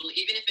be social.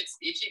 Even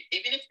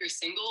if you're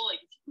single, like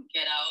if you can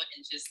get out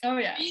and just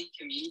be in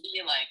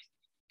community, like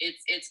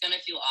it's gonna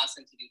feel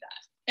awesome to do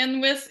that. And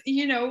with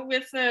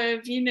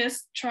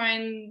Venus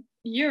trine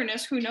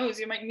Uranus, who knows,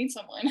 you might meet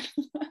someone.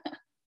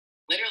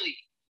 Literally,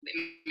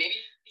 maybe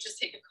just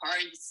take a car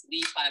and just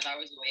leave 5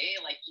 hours away.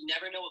 Like you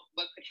never know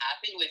what could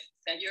happen with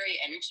February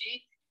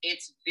energy.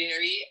 It's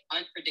very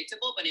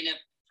unpredictable, but in a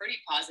pretty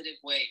positive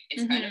way.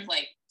 It's kind of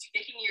like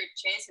taking your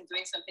chance and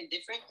doing something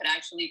different could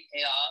actually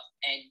pay off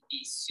and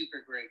be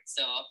super great.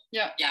 So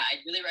yeah,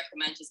 I'd really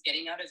recommend just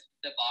getting out of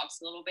the box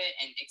a little bit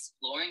and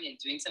exploring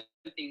and doing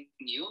something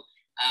new,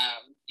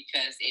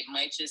 because it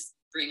might just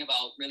bring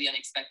about really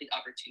unexpected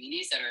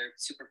opportunities that are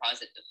super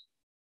positive.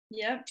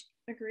 Yep,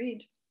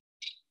 agreed.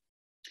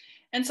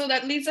 And so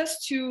that leads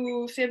us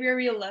to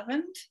February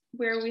 11th,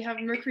 where we have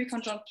Mercury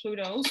conjunct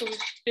Pluto. So we've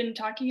been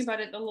talking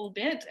about it a little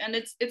bit, and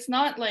it's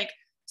not like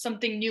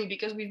something new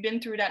because we've been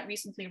through that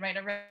recently, right?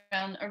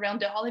 Around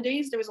the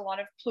holidays, there was a lot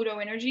of Pluto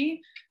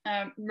energy.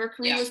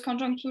 Mercury was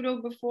conjunct Pluto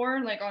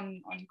before, like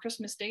on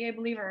Christmas Day, I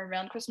believe, or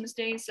around Christmas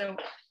Day. So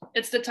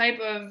it's the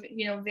type of,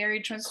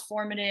 very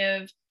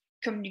transformative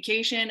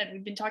communication that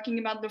we've been talking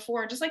about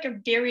before, just like a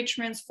very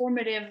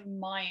transformative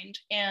mind.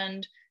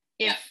 And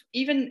if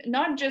even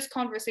not just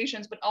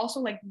conversations, but also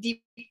like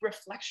deep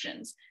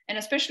reflections, and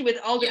especially with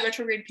all the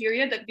retrograde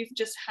period that we've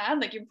just had,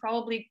 like you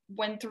probably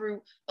went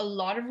through a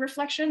lot of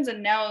reflections,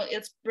 and now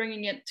it's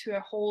bringing it to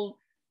a whole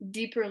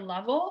deeper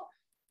level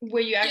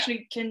where you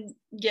actually can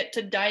get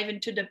to dive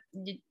into the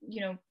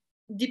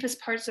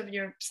deepest parts of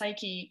your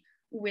psyche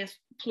with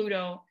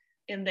Pluto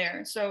in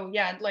there. So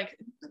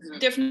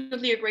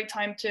definitely a great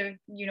time to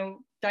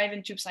dive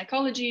into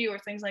psychology or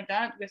things like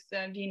that with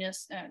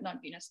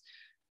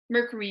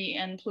Mercury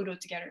and Pluto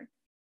together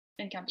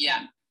in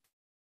Capricorn.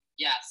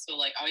 Yeah. So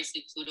like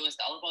obviously Pluto is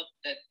all about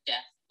the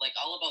death, like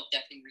all about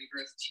death and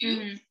rebirth too.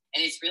 And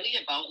it's really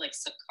about like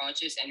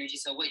subconscious energy.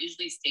 So what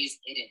usually stays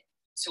hidden.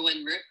 So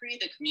when Mercury,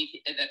 the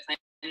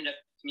planet of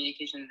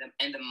communication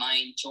and the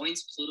mind,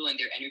 joins Pluto and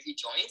their energy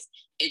joins,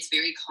 it's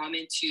very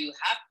common to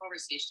have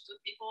conversations with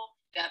people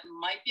that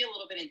might be a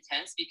little bit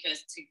intense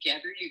because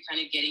together you're kind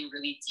of getting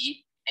really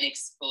deep and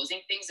exposing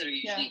things that are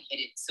usually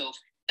hidden. So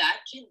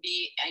that can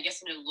be, I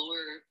guess, in a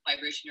lower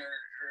vibration or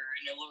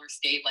in a lower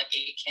state, like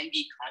it can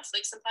be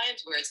conflict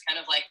sometimes where it's kind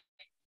of like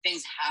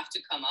things have to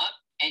come up,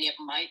 and it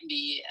might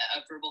be a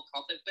verbal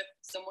conflict with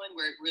someone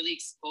where it really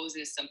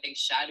exposes something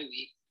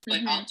shadowy, but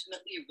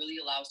ultimately it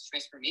really allows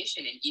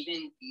transformation and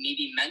even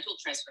maybe mental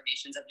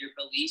transformations of your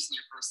beliefs and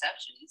your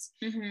perceptions.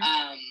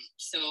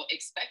 So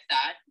expect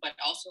that, but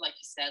also like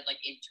you said,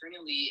 like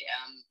internally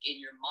in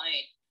your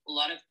mind, a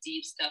lot of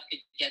deep stuff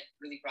could get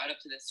really brought up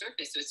to the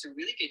surface. So it's a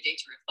really good day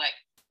to reflect.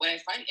 What I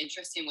find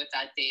interesting with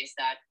that day is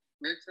that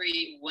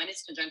Mercury, when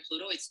it's conjunct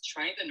Pluto, it's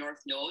trying the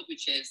North Node,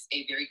 which is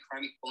a very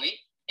karmic point,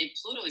 and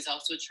Pluto is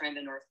also trying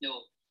the North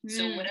Node.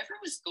 So whatever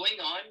was going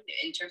on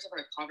in terms of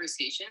our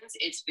conversations,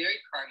 it's very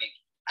karmic.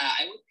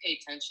 I would pay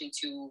attention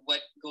to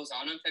what goes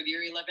on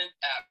February 11th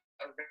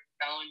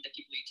around the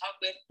people you talk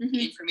with,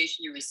 the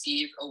information you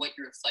receive, or what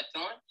you reflect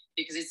on,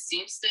 because it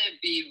seems to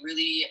be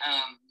really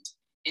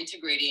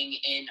integrating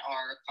in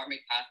our karmic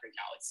path right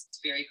now. It's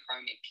very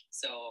karmic,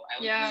 so I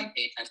would really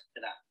pay attention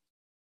to that.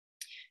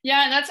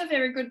 Yeah, and that's a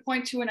very good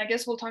point too, and I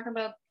guess we'll talk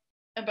about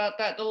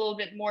that a little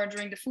bit more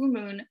during the full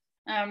moon.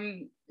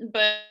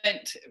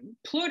 But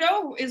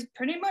Pluto is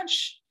pretty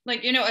much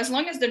like, as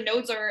long as the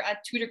nodes are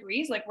at 2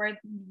 degrees, like where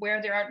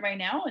they're at right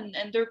now, and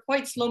they're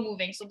quite slow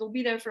moving, so they'll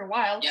be there for a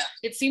while.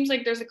 It seems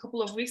like there's a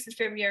couple of weeks in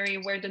February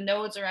where the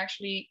nodes are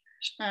actually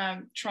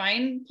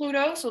trine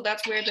Pluto, so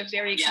that's where the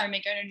very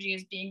karmic energy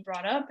is being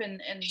brought up,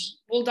 and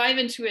we'll dive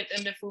into it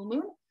in the full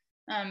moon.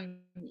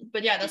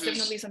 But that's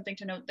definitely something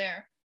to note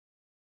there.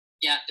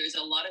 There's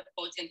a lot of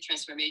potent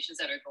transformations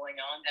that are going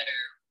on that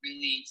are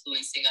really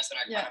influencing us in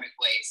our karmic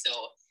way.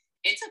 So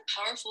it's a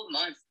powerful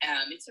month.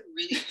 It's a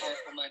really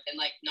powerful month, and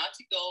like, not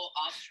to go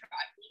off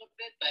track a little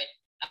bit, but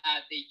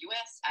the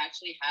US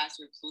actually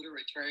has their Pluto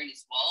return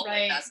as well.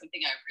 Like, that's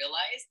something I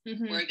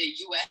realized, where the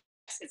US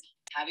is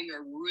having a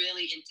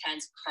really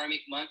intense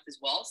karmic month as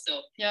well.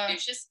 So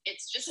it's just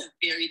a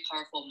very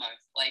powerful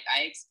month. Like,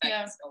 I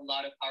expect a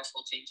lot of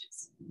powerful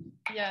changes.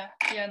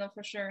 No,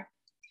 for sure.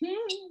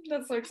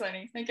 That's so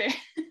exciting. Okay.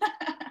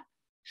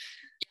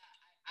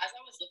 As I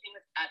was looking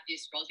at the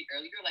astrology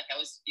earlier, like I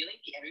was feeling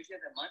the energy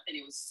of the month, and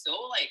it was so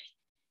alive.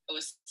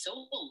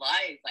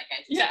 Like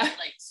I just had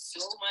like so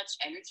much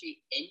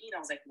energy in me, and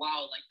I was like,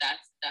 wow, like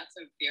that's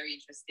a very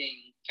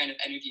interesting kind of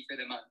energy for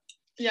the month.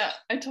 Yeah,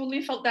 I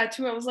totally felt that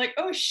too. I was like,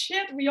 oh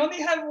shit, we only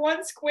have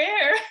one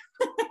square.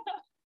 We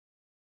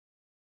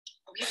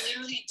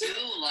literally do.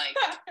 Like,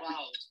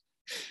 wow.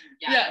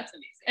 Yeah, that's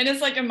amazing. And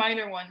it's like a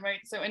minor one,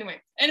 right? So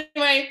anyway,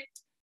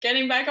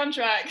 getting back on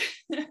track.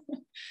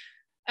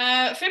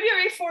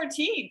 February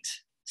 14th,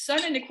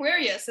 Sun in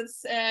Aquarius.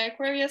 It's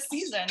Aquarius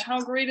season.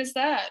 How great is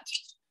that?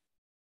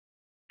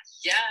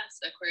 Yes,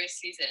 Aquarius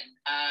season.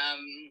 I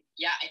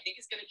think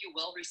it's going to be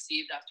well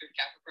received after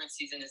Capricorn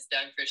season is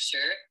done for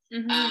sure.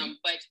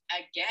 But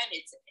again,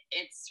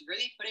 it's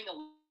really putting a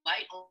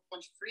light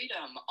on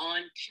freedom,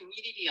 on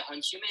community,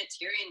 on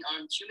humanitarian,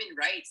 on human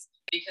rights,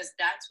 because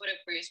that's what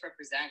Aquarius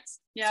represents.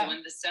 So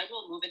when the sun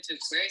will move into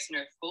Aquarius and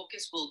our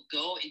focus will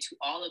go into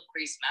all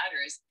Aquarius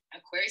matters,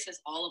 Aquarius is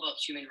all about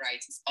human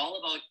rights. It's all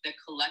about the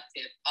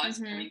collective,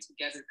 us coming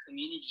together,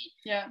 community.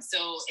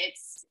 So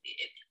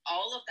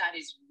all of that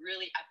is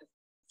really at the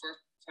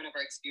forefront of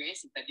our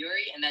experience in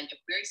February, and then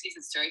Aquarius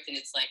season starts, and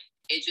it's like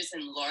it just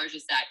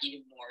enlarges that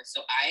even more.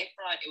 So I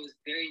thought it was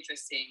very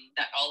interesting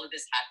that all of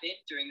this happened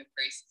during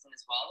Aquarius season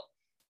as well.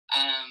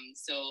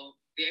 So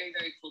very,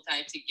 very cool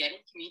time to get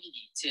in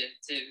community,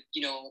 to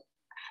you know,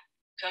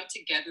 come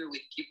together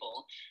with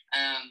people,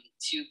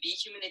 to be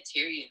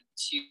humanitarian,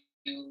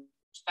 to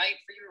fight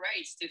for your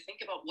rights, to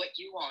think about what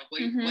you want,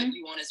 what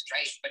you want is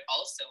right, but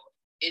also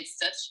it's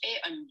such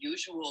a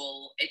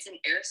unusual, it's an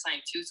air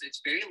sign too, so it's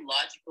very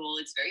logical,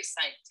 it's very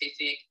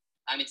scientific,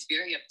 it's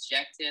very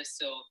objective.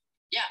 So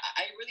yeah,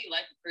 I really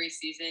like Aquarius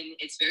season.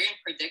 It's very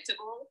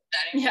unpredictable,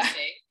 that I would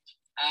say.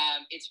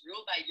 It's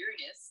ruled by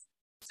Uranus,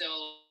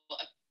 so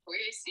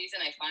Aquarius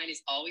season I find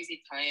is always a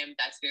time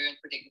that's very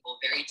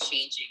unpredictable, very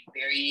changing,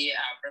 very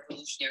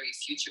revolutionary,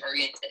 future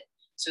oriented.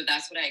 So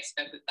that's what I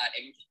expect with that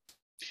energy.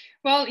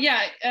 Well,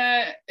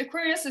 yeah,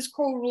 Aquarius is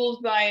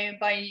co-ruled by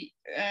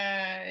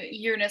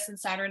Uranus and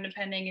Saturn,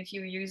 depending if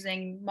you're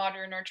using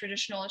modern or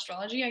traditional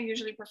astrology. I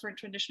usually prefer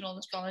traditional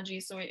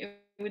astrology, so it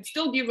would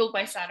still be ruled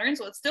by Saturn.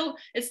 So it's still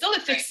a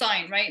fixed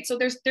sign, right? So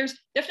there's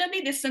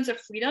definitely this sense of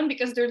freedom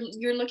because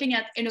you're looking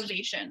at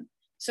innovation.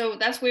 So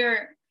that's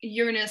where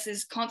Uranus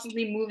is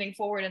constantly moving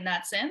forward in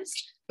that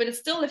sense, but it's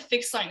still a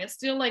fixed sign. It's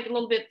still like a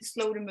little bit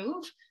slow to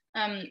move.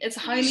 It's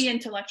highly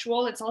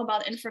intellectual. It's all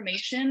about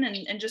information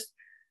and just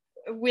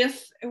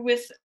with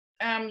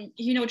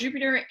you know,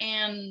 Jupiter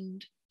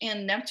and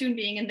Neptune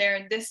being in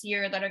there this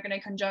year that are going to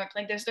conjunct,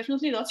 like there's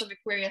definitely lots of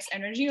Aquarius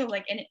energy of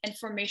like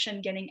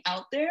information getting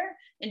out there,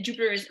 and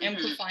Jupiter is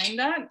amplifying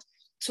that.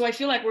 So I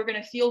feel like we're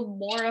going to feel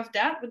more of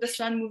that with the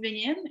sun moving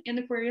in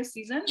Aquarius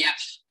season.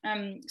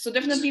 So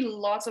definitely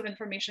lots of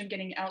information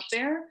getting out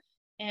there,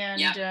 and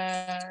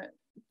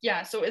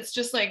so it's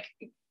just like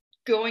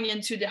going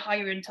into the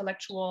higher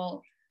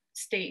intellectual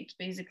state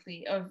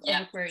basically of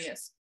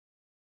Aquarius.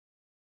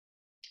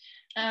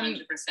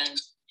 100%.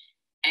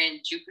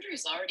 And Jupiter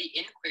is already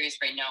in Aquarius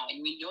right now,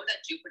 and we know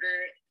that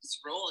Jupiter's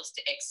role is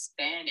to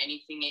expand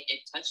anything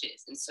it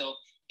touches. And so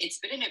it's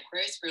been in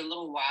Aquarius for a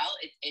little while.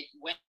 It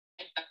went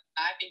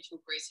back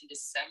into Aquarius in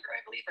December,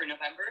 I believe, or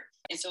November.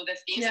 And so the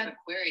themes of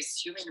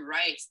Aquarius, human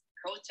rights,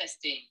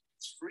 protesting,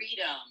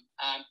 freedom,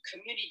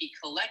 community,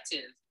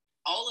 collective,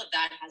 all of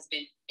that has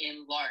been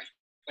enlarged.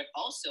 But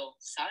also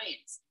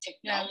science,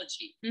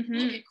 technology,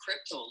 look at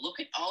crypto, look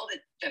at all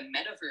the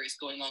metaverse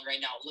going on right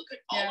now. Look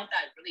at all of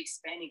that really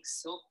expanding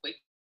so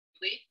quickly.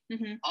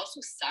 Also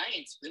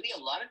science, really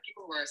a lot of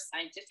people who are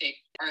scientific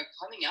are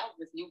coming out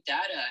with new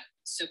data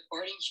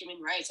supporting human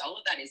rights. All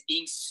of that is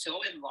being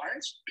so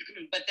enlarged.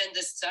 But then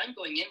the sun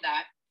going in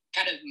that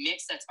kind of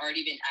mix that's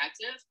already been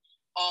active,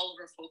 all of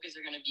our focus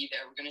are going to be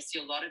there. We're going to see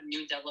a lot of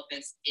new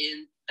developments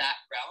in that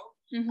realm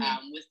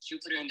with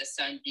Jupiter and the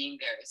sun being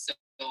there. So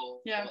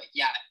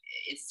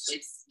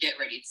it's get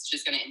ready. It's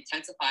just going to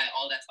intensify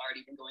all that's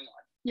already been going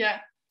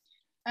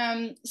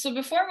on. So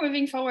before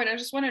moving forward, I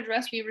just want to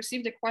address, we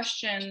received a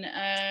question,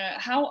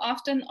 how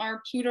often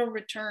are Pluto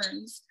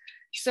returns?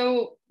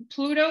 So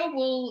Pluto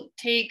will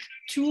take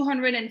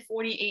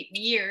 248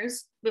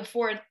 years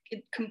before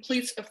it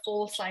completes a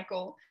full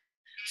cycle.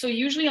 So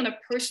usually on a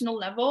personal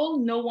level,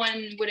 no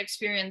one would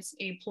experience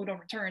a Pluto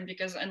return,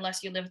 because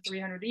unless you live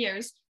 300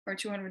 years or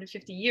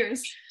 250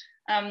 years.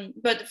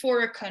 But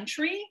for a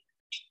country,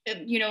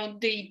 you know,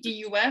 the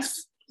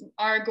US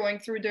are going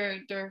through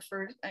their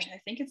first,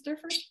 I think it's their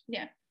first,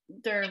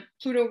 their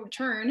Pluto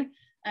return.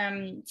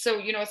 So,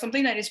 you know,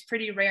 something that is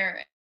pretty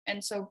rare.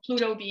 And so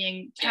Pluto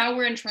being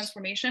power and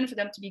transformation, for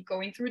them to be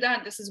going through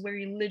that, this is where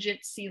you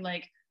legit see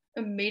like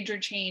a major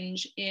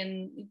change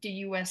in the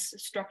US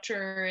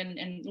structure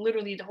and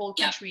literally the whole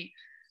country.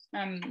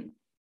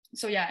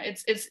 So yeah,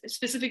 it's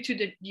specific to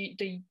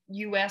the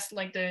US,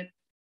 like the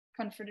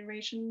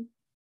Confederation,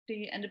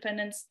 the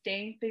Independence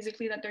Day,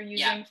 basically, that they're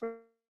using for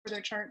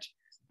their chart.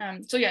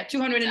 So yeah,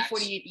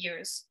 248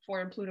 years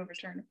for Pluto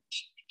return.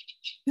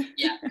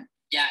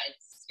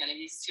 It's gonna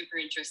be super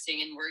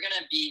interesting, and we're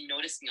gonna be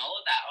noticing all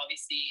of that.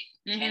 Obviously,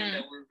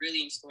 Canada, we're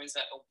really influenced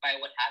by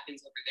what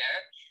happens over there.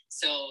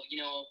 So, you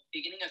know,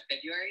 beginning of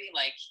February,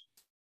 like,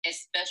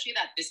 especially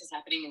that this is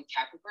happening in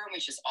Capricorn,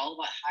 which is all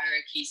about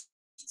hierarchies,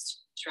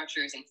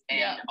 structures,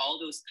 and all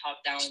those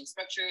top-down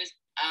structures.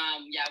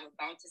 We're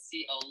bound to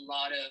see a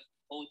lot of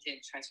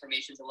potent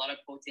transformations, a lot of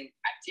potent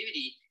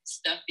activity,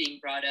 stuff being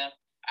brought up,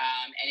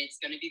 and it's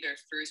going to be their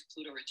first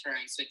Pluto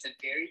return. So it's a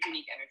very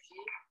unique energy.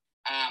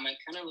 I'm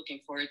kind of looking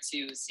forward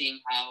to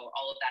seeing how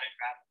all of that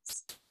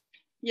unravels.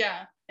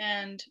 Yeah,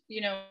 and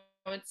you know,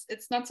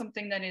 it's not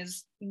something that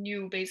is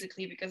new,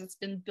 basically, because it's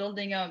been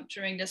building up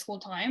during this whole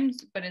time,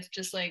 but it's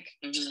just like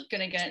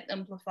gonna get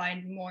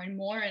amplified more and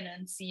more, and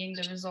then seeing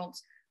the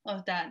results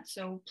of that.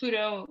 So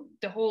Pluto,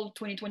 the whole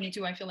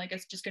 2022, I feel like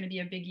it's just going to be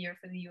a big year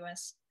for the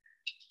US.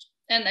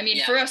 And I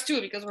mean, for us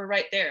too, because we're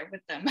right there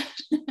with them.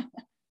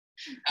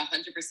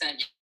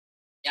 100%.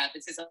 Yeah,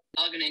 this is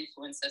all going to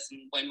influence us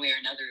in one way or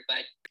another.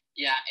 But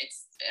yeah,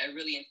 it's a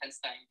really intense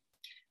time.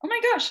 Oh my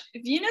gosh,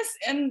 Venus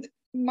and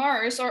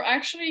Mars are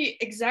actually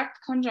exact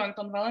conjunct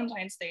on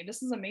Valentine's Day.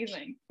 This is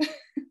amazing.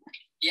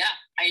 Yeah,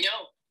 I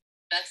know.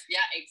 That's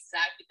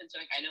exactly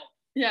conjunct. I know.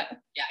 Yeah.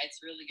 Yeah, it's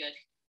really good.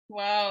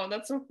 Wow,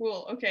 that's so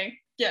cool. Okay.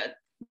 Yeah.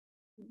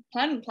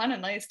 Plan a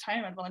nice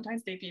time on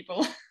Valentine's Day,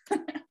 people.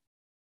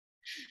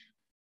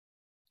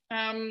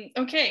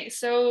 Okay,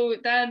 so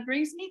that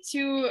brings me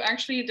to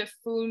actually the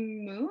full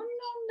moon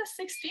on the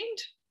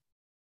 16th.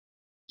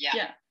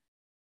 Yeah.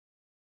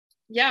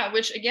 Yeah,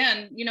 which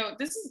again,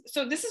 this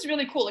is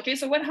really cool. Okay,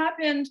 so what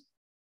happened,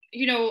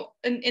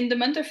 in the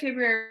month of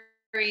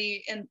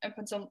February and up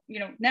until,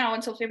 now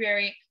until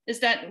February, is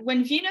that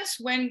when Venus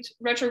went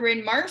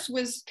retrograde, Mars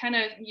was kind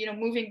of,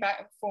 moving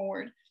back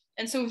forward.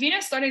 And so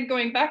Venus started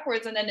going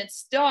backwards and then it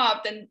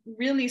stopped and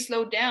really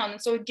slowed down.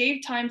 And so it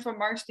gave time for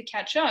Mars to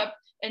catch up.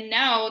 And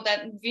now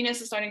that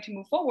Venus is starting to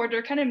move forward,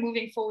 they're kind of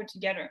moving forward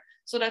together.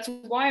 So that's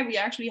why we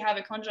actually have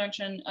a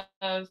conjunction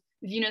of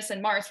Venus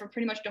and Mars for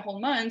pretty much the whole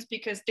month,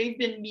 because they've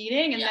been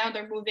meeting and now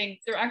they're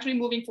actually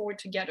moving forward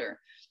together.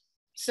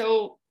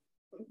 So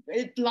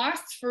it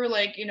lasts for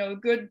like, a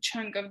good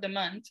chunk of the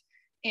month.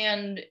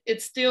 And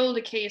it's still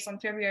the case on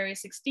February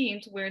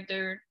 16th where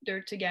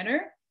they're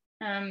together,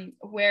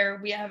 where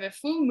we have a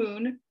full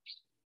moon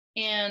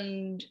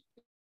and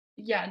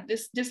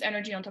this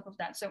energy on top of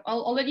that. So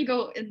I'll let you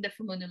go in the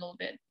full moon a little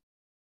bit.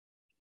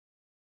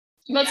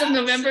 Lots of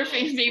November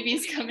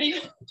babies coming.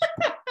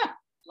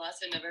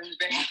 Lots of November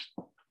babies.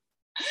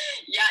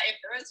 If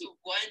there was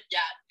one,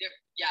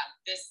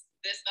 this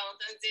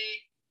Valentine's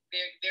Day,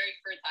 very, very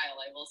fertile,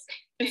 I will say.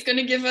 It's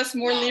gonna give us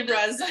more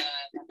Libras.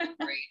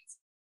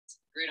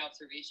 Great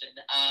observation.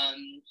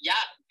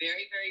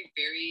 Very, very,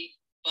 very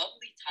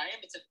bubbly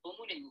time. It's a full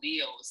moon in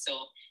Leo,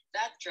 so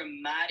that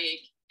dramatic,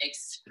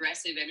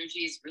 expressive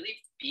energy is really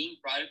being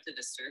brought up to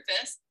the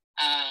surface.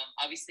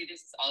 Obviously,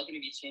 this is all going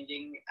to be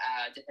changing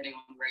depending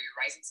on where your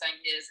rising sign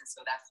is, and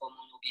so that full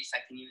moon will be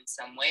affecting you in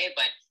some way.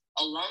 But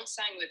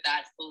alongside with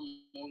that full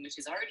moon,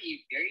 which is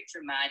already very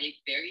dramatic,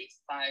 very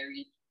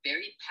fiery,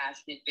 very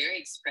passionate,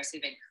 very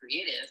expressive and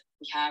creative,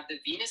 we have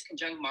the Venus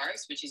conjunct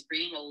Mars, which is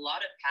bringing a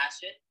lot of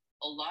passion,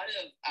 a lot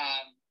of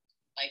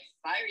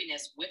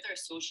fieriness with our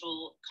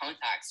social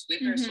contacts,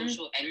 with our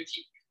social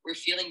energy. We're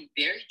feeling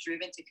very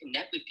driven to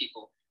connect with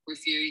people. We're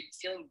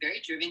feeling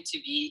very driven to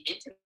be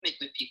intimate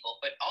with people,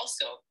 but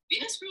also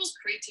Venus rules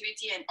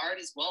creativity and art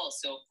as well.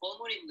 So full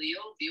moon in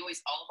Leo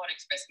is all about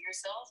expressing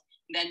yourself.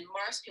 And then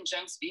Mars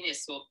conjuncts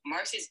Venus. So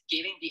Mars is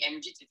giving the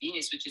energy to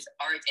Venus, which is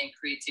art and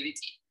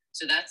creativity.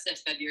 So that's the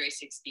February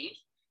 16th.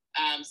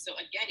 So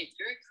again, if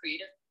you're a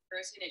creative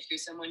person, if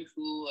you're someone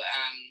who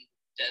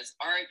does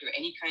art or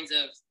any kinds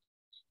of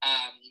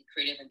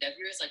creative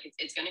endeavors, like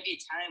it's going to be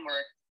a time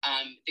where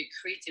the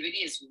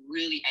creativity is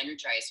really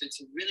energized. So it's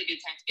a really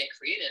good time to get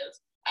creative.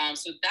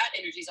 So that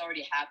energy is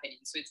already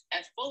happening. So it's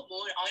at full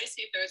moon.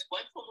 Honestly, if there's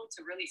one full moon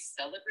to really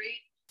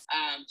celebrate,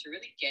 to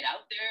really get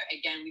out there,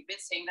 again, we've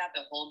been saying that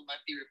the whole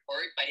monthly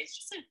report, but it's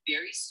just a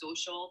very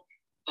social,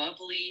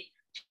 bubbly,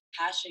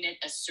 passionate,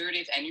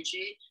 assertive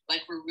energy.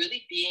 Like we're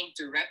really being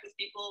direct with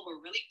people.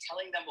 We're really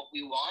telling them what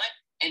we want,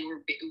 and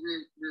we're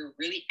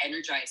really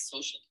energized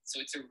socially. So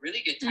it's a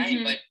really good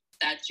time. But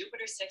that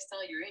Jupiter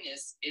sextile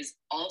Uranus is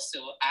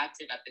also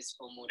active at this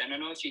full moon. I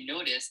don't know if you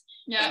noticed,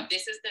 but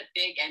this is the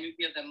big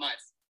energy of the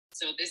month.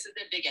 So this is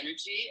the big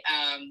energy.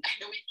 I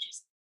know we keep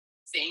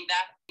saying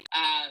that,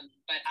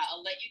 but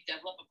I'll let you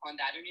develop upon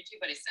that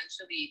energy. But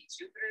essentially,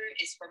 Jupiter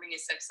is forming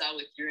a sextile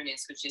with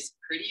Uranus, which is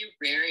pretty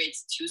rare.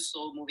 It's two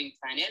slow-moving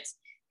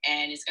planets,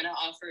 and it's going to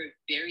offer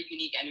very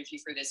unique energy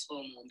for this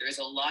full moon.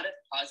 There's a lot of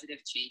positive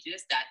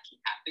changes that can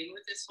happen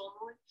with this full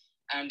moon.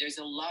 There's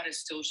a lot of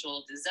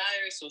social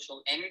desire,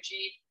 social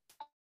energy,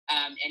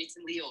 and it's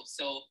in Leo.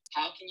 So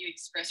how can you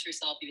express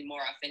yourself even more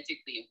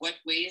authentically? What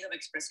ways of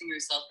expressing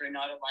yourself are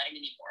not aligned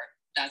anymore?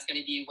 That's going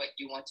to be what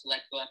you want to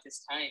let go at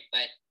this time.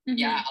 But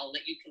I'll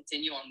let you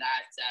continue on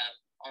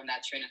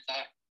that train of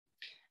thought.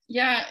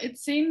 Yeah, it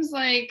seems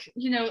like,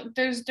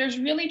 there's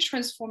really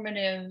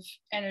transformative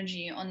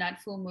energy on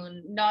that full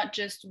moon, not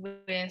just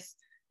with,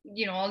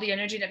 all the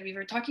energy that we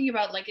were talking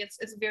about. Like it's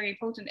very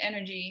potent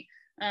energy.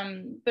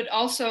 But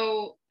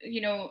also,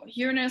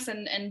 Uranus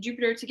and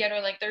Jupiter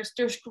together, like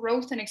there's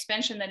growth and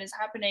expansion that is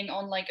happening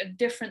on like a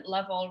different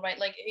level, right?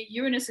 Like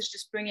Uranus is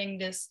just bringing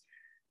this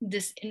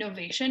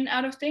innovation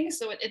out of things.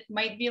 So it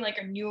might be like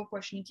a new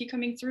opportunity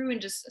coming through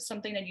and just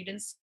something that you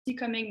didn't see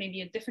coming,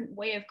 maybe a different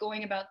way of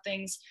going about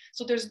things.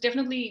 So there's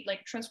definitely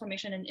like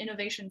transformation and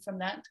innovation from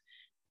that.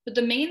 But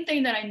the main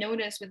thing that I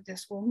noticed with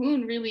this full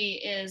moon really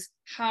is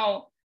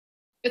how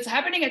it's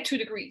happening at 2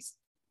 degrees.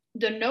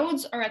 The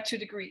nodes are at 2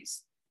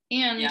 degrees.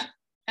 And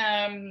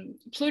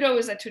Pluto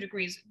is at 2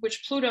 degrees,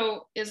 which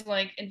Pluto is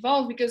like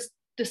involved because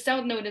the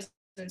south node is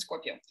in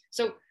Scorpio.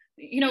 So,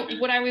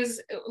 what I was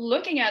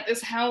looking at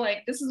is how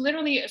like this is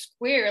literally a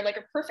square, like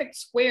a perfect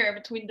square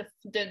between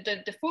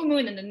the full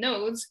moon and the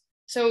nodes.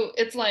 So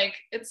it's like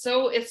it's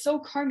so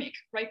karmic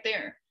right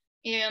there.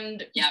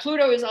 And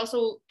Pluto is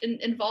also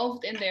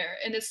involved in there,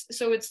 and it's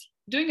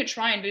doing a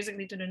trine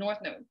basically to the north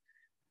node.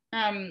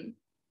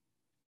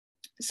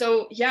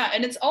 So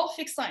and it's all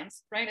fixed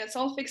signs, right? It's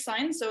all fixed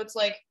signs. So it's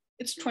like,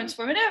 it's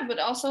transformative, but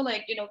also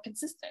like,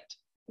 consistent.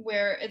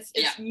 where it's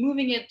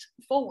moving it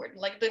forward.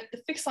 Like the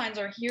fixed signs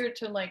are here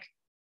to like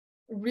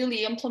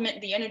really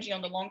implement the energy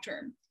on the long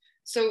term.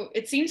 So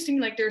it seems to me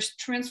like there's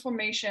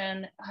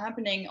transformation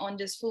happening on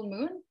this full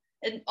moon,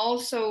 and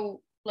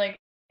also like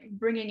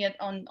bringing it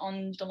on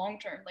the long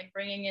term, like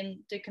bringing in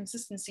the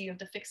consistency of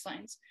the fixed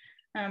signs.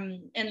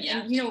 And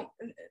you know,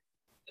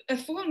 a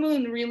full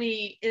moon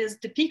really is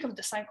the peak of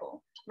the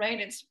cycle, right?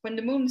 It's when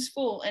the moon is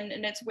full, and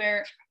it's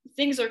where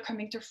things are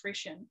coming to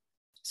fruition.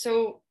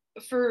 So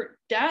for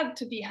that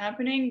to be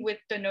happening with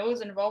the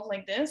nodes involved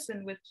like this,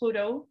 and with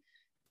Pluto,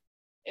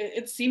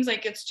 it seems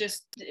like it's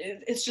just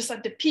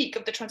at the peak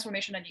of the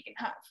transformation that you can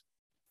have.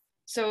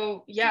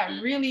 So yeah,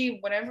 really,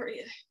 whatever,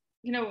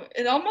 you know,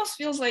 it almost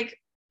feels like,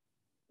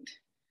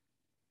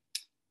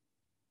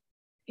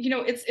 you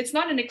know, it's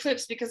not an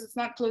eclipse because it's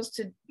not close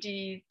to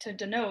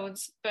the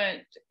nodes,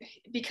 but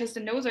because the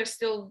nodes are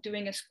still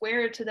doing a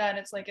square to that,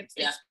 it's like it's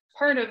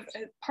part of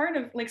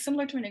like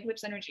similar to an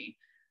eclipse energy.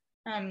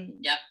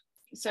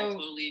 So I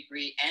totally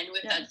agree. And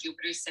with that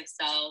Jupiter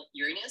sextile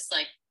Uranus,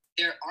 like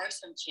there are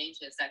some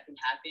changes that can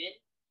happen.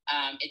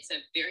 It's a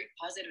very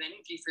positive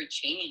energy for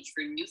change,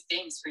 for new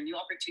things, for new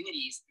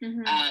opportunities.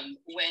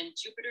 When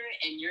Jupiter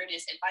and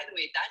Uranus, and by the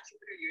way, that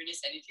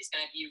Jupiter-Uranus energy is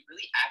going to be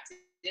really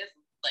active,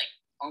 like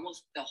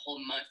almost the whole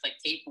month, like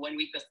take 1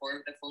 week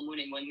before the full moon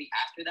and 1 week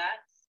after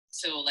that.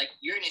 So like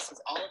Uranus is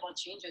all about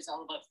change, it's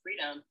all about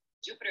freedom.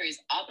 Jupiter is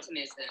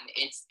optimism,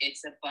 it's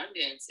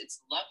abundance,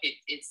 it's luck,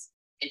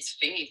 it's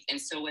faith.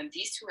 And so when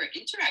these two are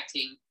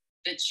interacting,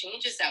 the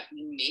changes that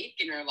we make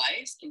in our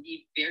lives can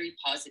be very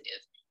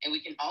positive. And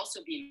we can also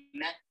be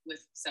met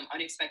with some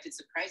unexpected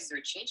surprises or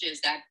changes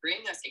that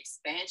bring us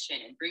expansion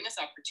and bring us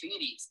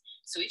opportunities.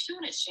 So if you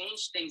want to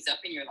change things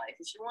up in your life,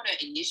 if you want to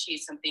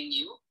initiate something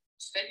new,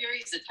 February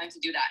is the time to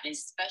do that. And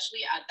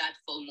especially at that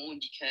full moon,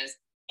 because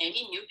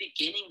any new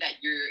beginning that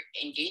you're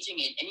engaging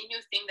in, any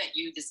new thing that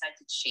you decide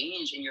to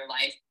change in your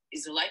life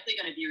is likely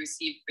going to be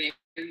received very,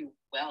 very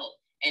well.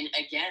 And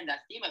again,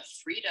 that theme of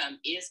freedom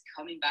is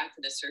coming back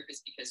to the surface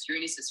because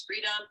Uranus is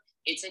freedom,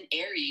 it's in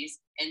Aries.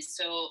 And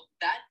so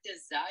that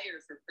desire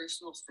for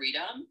personal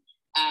freedom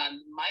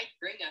might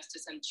bring us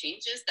to some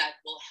changes that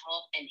will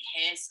help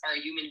enhance our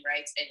human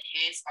rights,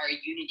 enhance our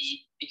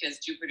unity, because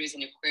Jupiter is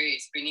in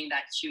Aquarius, bringing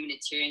that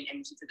humanitarian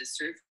energy to the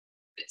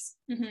surface.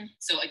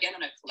 So again,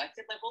 on a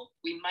collective level,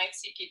 we might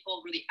see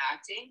people really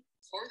acting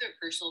for their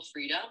personal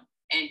freedom,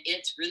 and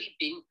it's really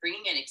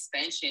bringing an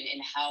expansion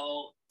in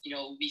how, you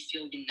know, we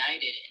feel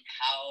united, and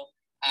how,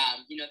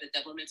 you know, the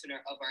development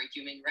of our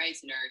human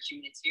rights and our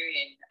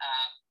humanitarian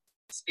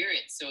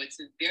spirit. So it's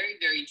a very,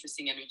 very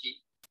interesting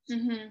energy.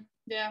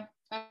 Yeah,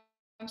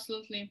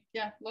 absolutely.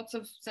 Yeah, lots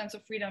of sense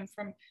of freedom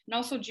from, and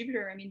also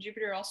Jupiter. I mean,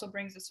 Jupiter also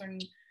brings a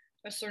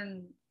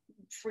certain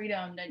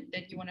freedom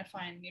that you want to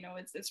find. You know,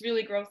 it's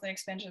really growth and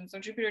expansion. So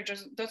Jupiter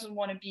just doesn't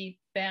want to be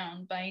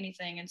bound by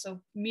anything, and so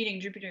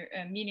meeting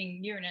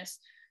Uranus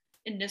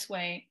in this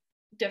way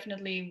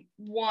definitely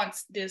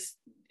wants this.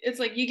 It's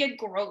like you get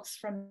growth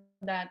from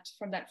that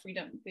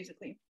freedom,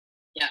 basically.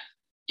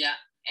 Yeah.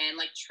 And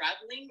like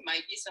traveling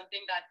might be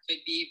something that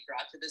could be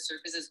brought to the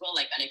surface as well,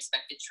 like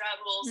unexpected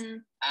travels,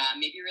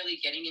 maybe really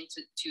getting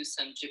into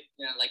some,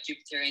 you know, like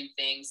Jupiterian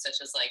things, such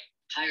as like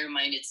higher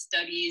minded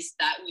studies.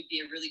 That would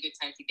be a really good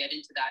time to get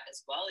into that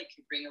as well. It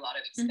could bring a lot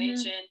of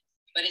expansion,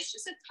 but it's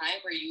just a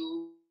time where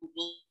you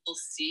will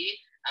see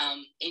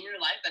in your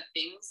life that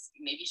things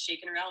may be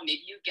shaken around.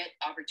 Maybe you get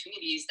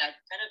opportunities that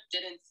kind of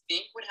didn't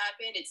think would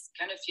happen. It's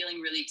kind of feeling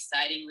really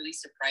exciting, really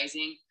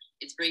surprising.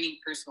 It's bringing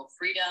personal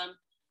freedom.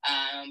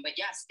 But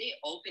yeah, stay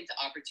open to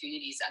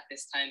opportunities at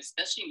this time,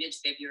 especially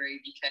mid-February,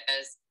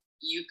 because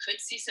you could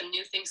see some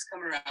new things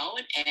come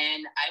around,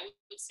 and I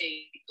would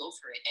say go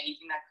for it.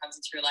 Anything that comes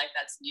into your life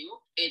that's new,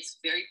 it's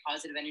very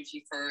positive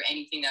energy for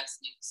anything that's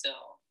new. So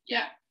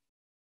yeah,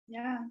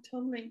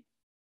 totally.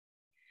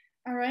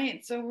 All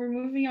right, so we're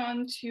moving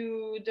on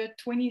to the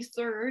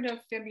 23rd of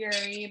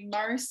February,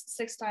 Mars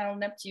sextile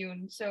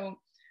Neptune. So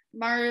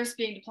Mars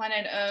being the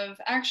planet of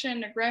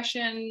action,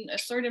 aggression,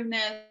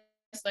 assertiveness,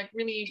 like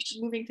really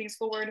moving things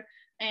forward,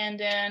 and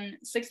then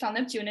sextile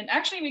Neptune. And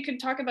actually we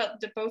could talk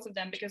about both of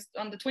them, because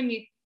on the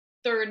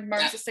 23rd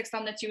Mars is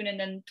sextile Neptune, and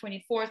then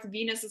 24th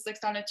Venus is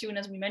sextile Neptune.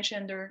 As we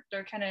mentioned,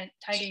 they're kind of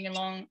tagging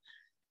along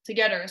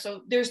together.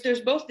 So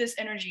there's both this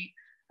energy.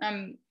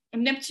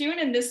 Neptune,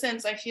 in this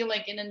sense, I feel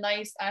like in a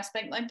nice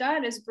aspect like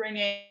that, is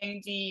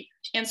bringing the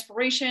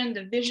inspiration,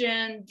 the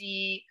vision,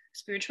 the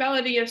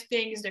spirituality of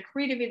things, the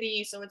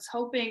creativity. So it's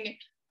helping.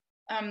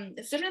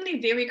 It's definitely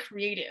very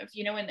creative,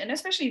 you know, and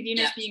especially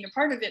Venus being a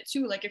part of it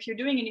too. Like if you're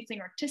doing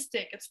anything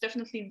artistic, it's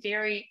definitely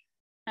very,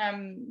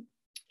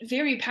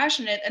 very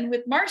passionate. And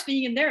with Mars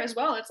being in there as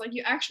well, it's like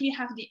you actually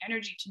have the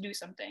energy to do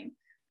something.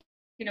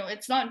 You know,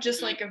 it's not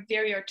just like a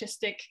very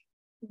artistic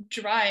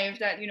drive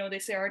that, you know, they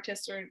say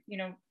artists are, you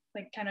know,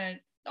 like kind of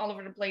all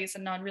over the place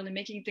and not really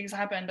making things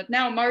happen. But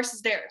now Mars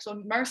is there,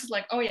 so Mars is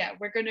like, oh yeah,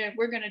 we're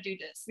gonna do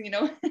this, you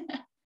know. 100%.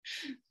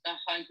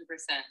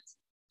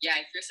 Yeah,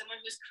 if you're someone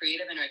who's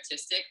creative and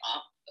artistic,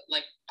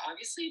 like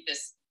obviously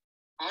this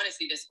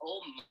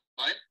whole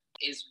month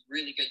is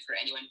really good for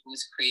anyone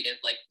who's creative.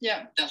 Like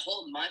the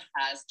whole month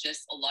has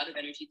just a lot of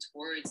energy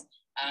towards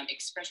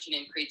expression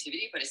and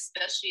creativity, but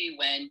especially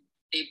when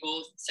they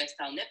both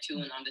sextile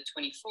Neptune on the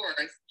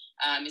 24th,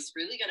 it's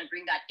really going to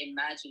bring that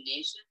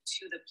imagination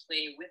to the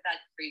play with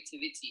that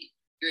creativity.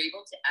 You're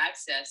able to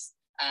access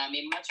a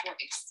much more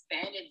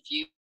expanded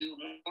view,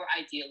 more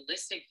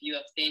idealistic view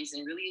of things,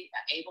 and really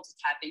able to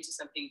tap into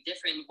something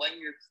different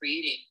when you're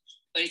creating.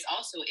 But it's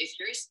also, if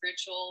you're a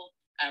spiritual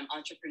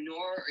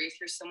entrepreneur, or if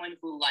you're someone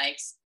who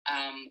likes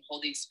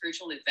holding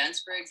spiritual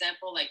events, for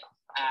example, like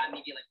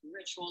maybe like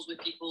rituals with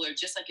people, or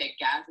just like a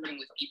gathering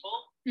with people,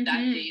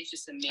 that day is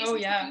just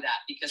amazing to do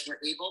that, because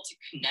we're able to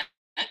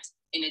connect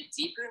in a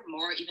deeper,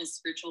 more even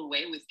spiritual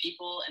way with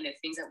people and the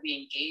things that we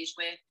engage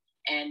with.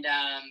 And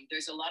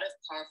there's a lot of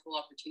powerful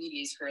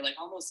opportunities for like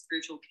almost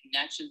spiritual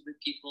connections with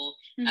people.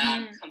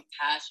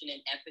 Compassion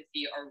and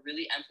empathy are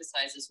really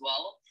emphasized as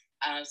well.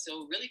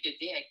 So really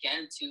good day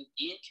again to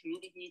be in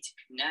community, to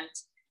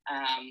connect,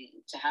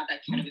 to have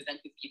that kind of event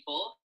with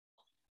people.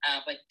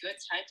 But good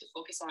time to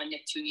focus on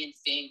Neptunian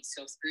things.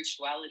 So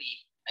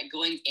spirituality,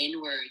 going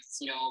inwards,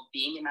 you know,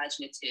 being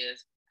imaginative,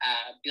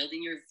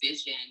 building your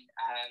vision,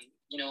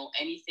 you know,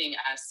 anything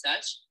as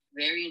such.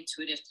 Very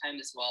intuitive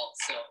time as well.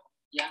 So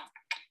yeah.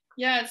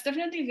 Yeah, it's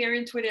definitely very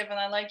intuitive, and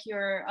I like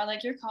your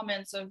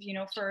comments of, you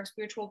know, for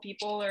spiritual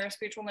people or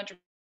spiritual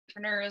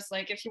entrepreneurs,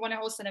 like if you want to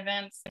host an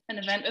event,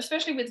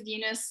 especially with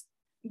Venus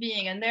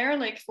being in there,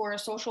 like for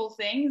social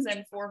things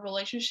and for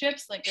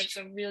relationships, like it's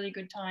a really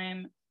good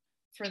time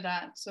for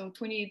that. So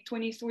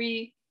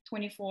 2023,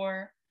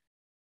 24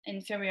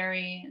 in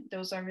February,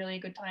 those are really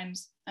good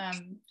times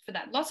for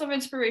that. Lots of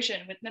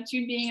inspiration with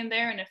Neptune being in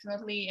there, and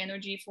definitely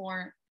energy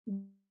for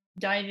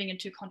diving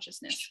into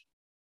consciousness.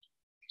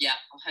 Yeah,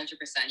 100%.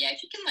 Yeah,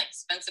 if you can like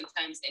spend some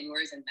time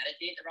inwards and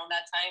meditate around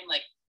that time,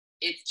 like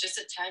it's just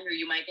a time where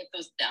you might get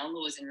those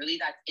downloads and really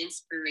that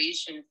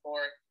inspiration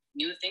for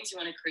new things you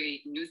want to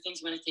create, new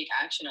things you want to take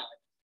action on.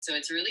 So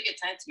it's a really good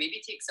time to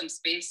maybe take some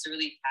space to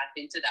really tap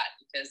into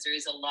that, because there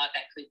is a lot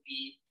that could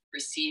be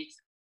received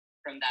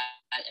from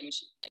that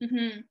energy.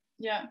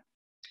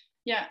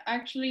 Yeah.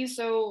 Actually,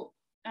 so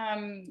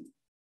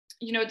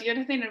you know, the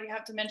other thing that we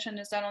have to mention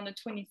is that on the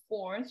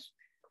 24th,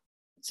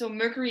 so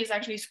Mercury is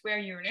actually square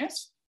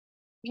Uranus,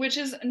 which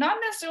is not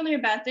necessarily a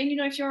bad thing. You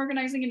know, if you're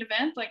organizing an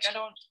event, like I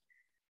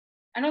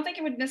don't think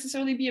it would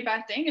necessarily be a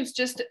bad thing. It's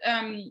just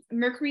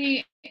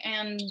Mercury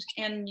and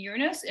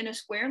Uranus in a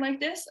square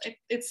like this.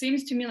 It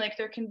seems to me like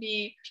there can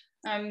be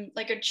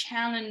like a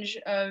challenge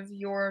of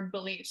your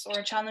beliefs, or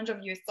a challenge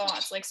of your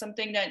thoughts, like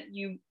something that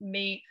you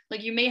may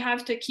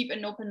have to keep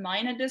an open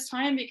mind at this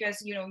time,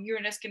 because, you know,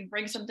 Uranus can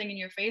bring something in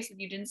your face that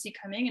you didn't see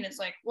coming, and it's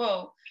like,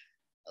 whoa,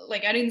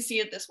 like I didn't see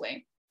it this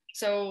way.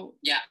 So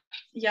yeah,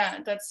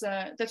 that's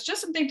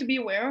just something to be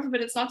aware of,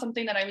 but it's not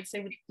something that I would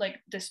say would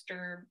like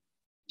disturb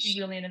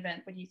really an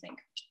event. What do you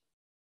think?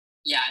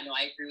 Yeah, no,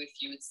 I agree with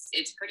you.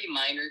 It's pretty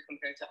minor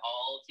compared to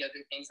all the other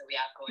things that we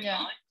have going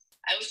on.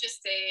 I would just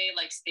say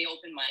like stay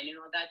open-minded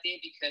on that day,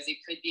 because it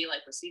could be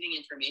like receiving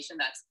information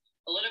that's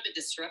a little bit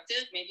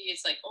disruptive. Maybe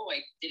it's like, oh,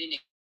 I didn't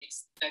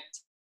expect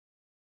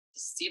to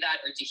see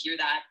that or to hear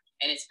that.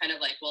 And it's kind of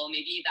like, well,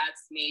 maybe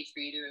that's made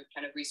for you to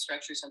kind of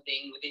restructure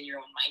something within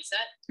your own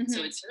mindset.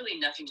 So it's really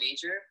nothing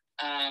major.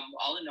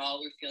 All in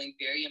all, we're feeling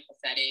very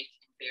empathetic,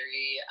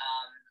 very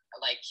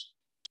like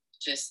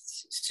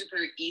just super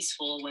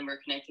easeful when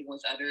we're connecting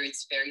with others.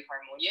 It's very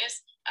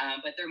harmonious,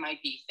 but there might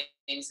be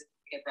things that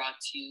get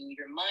brought to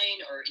your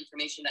mind, or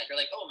information that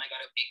you're like, oh my God,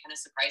 okay, kind of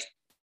surprised.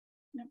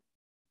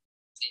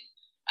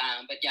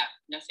 But yeah,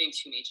 nothing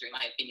too major in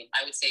my opinion.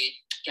 I would say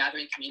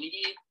gathering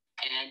community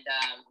and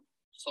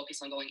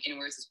focus on going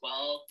inwards as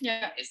well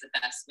is the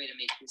best way to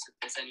make use of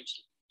this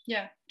energy.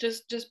 Yeah,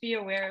 just be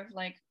aware of,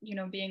 like, you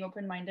know, being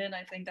open-minded.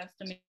 I think that's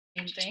the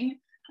main thing.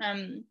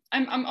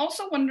 I'm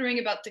also wondering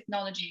about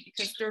technology,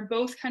 because they're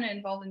both kind of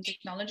involved in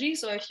technology.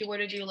 So if you were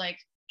to do like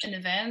an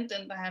event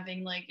and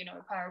having like, you know,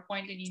 a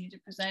PowerPoint that you need to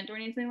present or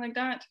anything like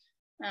that,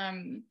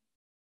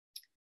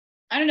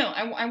 I don't know.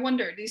 I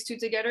wonder, these two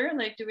together,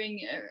 like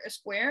doing a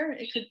square,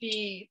 it could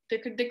be there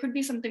could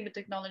be something with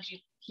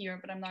technology here,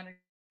 but I'm not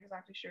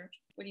exactly sure.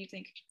 What do you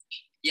think?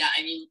 Yeah,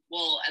 I mean,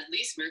 well, at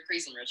least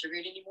Mercury's in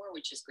retrograde anymore,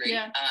 which is great.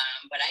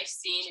 But I've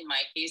seen in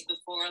my case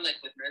before, like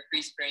with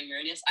Mercury squaring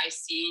Uranus, I've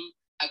seen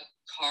a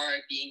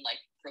car being like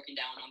broken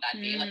down on that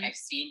day. Like I've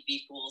seen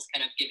vehicles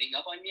kind of giving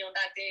up on me on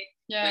that day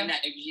when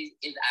that energy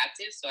is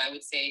active. So I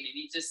would say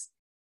maybe just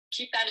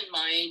keep that in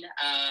mind.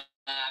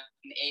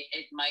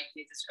 It might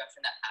be a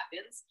disruption that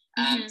happens.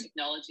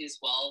 Technology as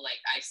well.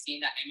 Like I've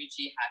seen that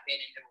energy happen,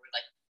 and there were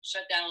like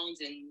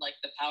shutdowns and like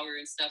the power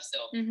and stuff.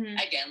 So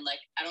again,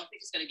 like I don't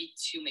think it's going to be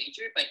too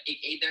major, but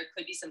there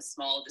could be some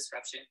small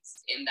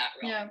disruptions in that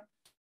realm.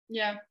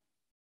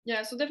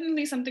 Yeah, so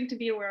definitely something to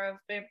be aware of.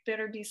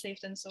 Better be safe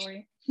than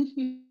sorry.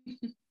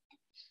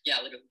 Yeah,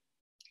 literally.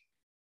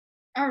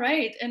 All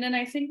right, and then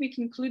I think we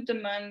conclude the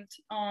month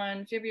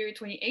on February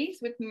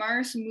 28th with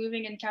Mars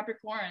moving in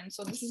Capricorn.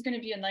 So this is going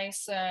to be a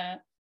nice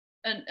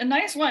a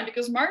nice one,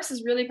 because Mars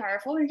is really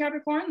powerful in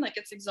Capricorn, like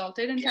it's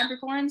exalted in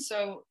Capricorn.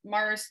 So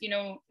Mars, you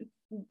know,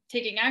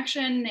 taking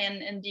action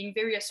and being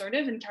very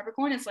assertive in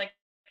Capricorn, it's like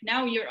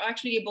now you're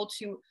actually able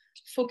to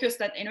focus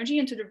that energy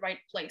into the right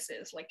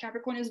places. Like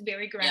Capricorn is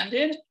very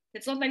grounded.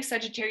 It's not like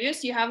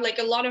Sagittarius. You have like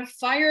a lot of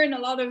fire and a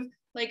lot of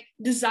like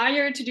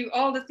desire to do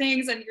all the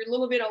things, and you're a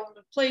little bit all over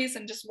the place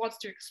and just wants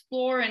to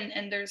explore,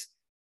 and there's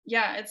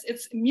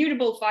it's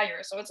mutable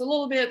fire. So it's a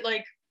little bit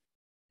like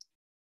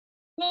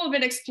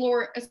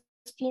explorative.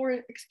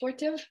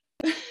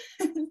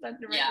 Is that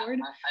the right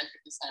word? 100%.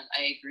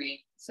 I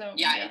agree. So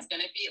it's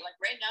gonna be like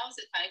right now is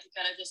the time to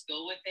kind of just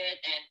go with it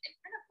and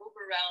kind of move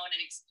around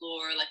and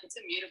explore. Like it's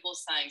a mutable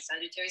sign.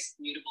 Sagittarius is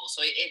mutable,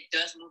 so it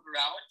does move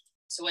around.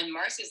 So when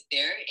Mars is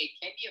there, it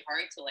can be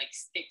hard to like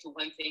stick to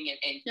one thing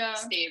and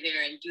stay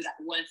there and do that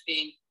one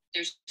thing.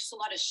 There's just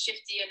a lot of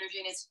shifty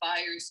energy in its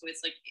fire, so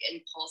it's like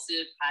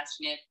impulsive,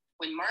 passionate.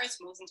 When Mars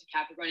moves into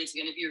Capricorn, it's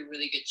going to be a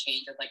really good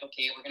change of like,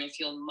 okay, we're going to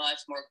feel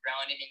much more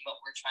grounded in what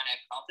we're trying to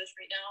accomplish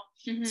right now.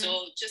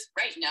 So just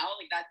right now,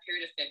 like that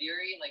period of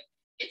February, like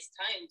it's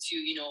time to,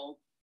 you know,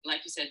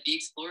 like you said,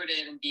 be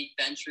explorative and be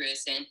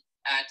adventurous, and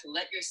to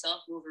let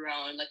yourself move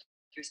around, let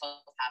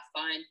yourself have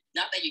fun.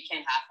 Not that you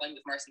can't have fun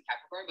with Mars and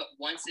Capricorn, but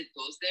once it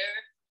goes there,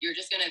 you're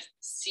just going to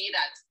see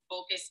that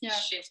focus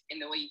shift in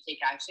the way you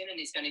take action. And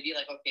it's going to be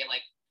like, okay,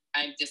 like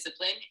I'm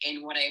disciplined in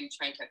what I'm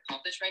trying to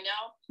accomplish right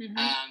now.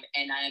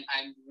 And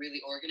I'm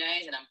really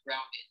organized and I'm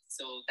grounded.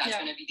 So that's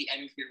going to be the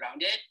energy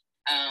around it.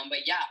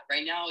 But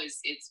right now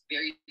it's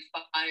very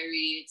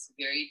fiery. It's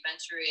very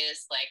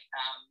adventurous, like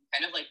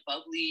kind of like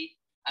bubbly,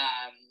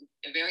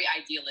 very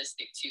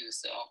idealistic too.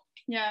 So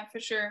yeah,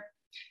 for sure.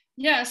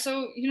 Yeah,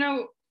 so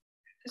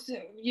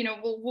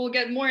we'll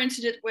get more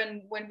into it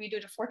when we do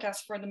the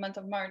forecast for the month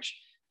of March.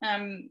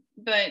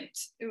 But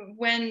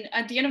when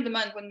at the end of the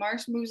month, when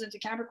Mars moves into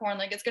Capricorn,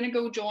 like it's gonna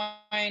go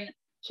join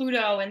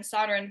Pluto and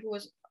Saturn,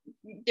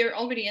 they're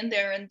already in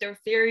there, and they're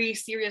very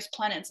serious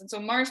planets. And so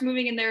Mars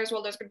moving in there as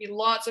well, there's gonna be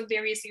lots of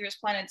very serious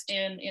planets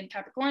in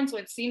Capricorn. So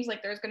it seems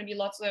like there's gonna be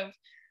lots of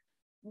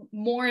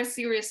more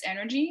serious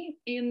energy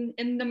in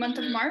the month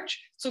of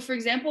March. So for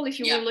example, if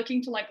you were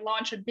looking to like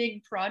launch a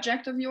big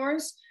project of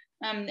yours,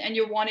 and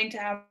you're wanting to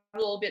have a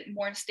little bit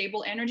more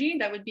stable energy,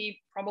 that would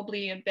be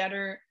probably a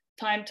better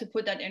time to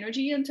put that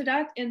energy into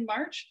that in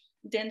March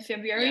than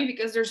February,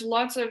 because there's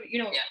lots of,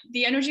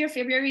 the energy of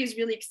February is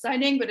really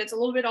exciting, but it's a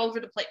little bit all over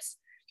the place.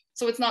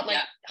 So it's not like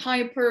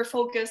hyper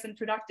focused and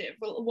productive.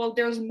 Well,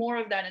 there's more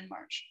of that in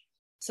March.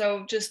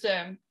 So just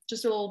a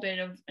little bit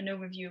of an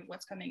overview of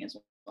what's coming as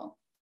well.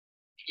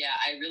 Yeah,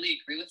 I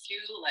really agree with you.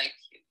 Like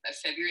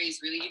February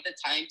is really the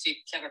time to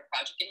have a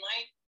project in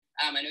mind.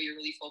 I know you're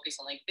really focused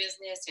on like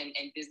business and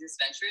business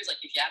ventures. Like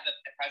if you have a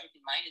project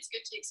in mind, it's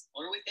good to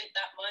explore with it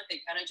that month and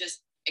kind of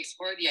just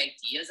explore the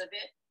ideas of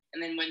it. And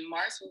then when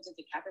Mars moves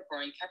into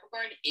Capricorn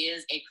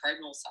is a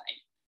cardinal sign.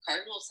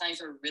 Cardinal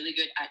signs are really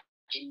good at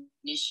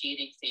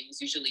initiating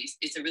things. Usually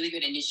it's a really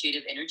good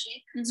initiative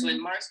energy. So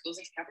when Mars goes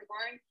into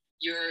Capricorn,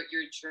 your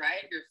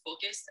drive, your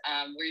focus,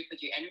 where you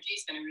put your energy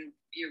is going to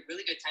be a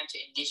really good time to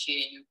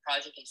initiate a new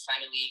project and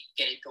finally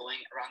get it going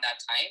around that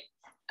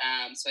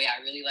time. So I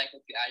really like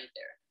what you added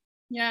there.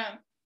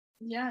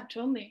 Yeah,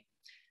 totally.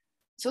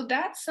 So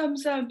that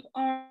sums up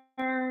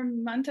our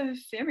month of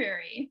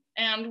February,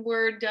 and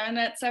we're done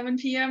at 7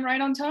 p.m.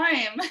 right on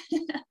time.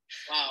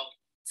 Wow.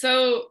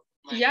 So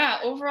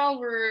overall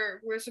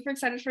we're super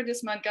excited for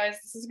this month, guys.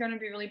 This is going to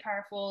be really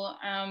powerful.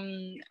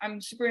 I'm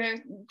super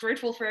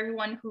grateful for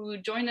everyone who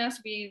joined us.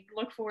 We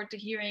look forward to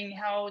hearing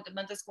how the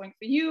month is going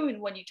for you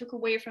and what you took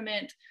away from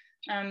it,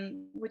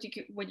 what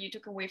you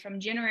took away from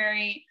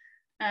January.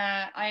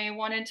 I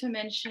wanted to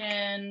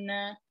mention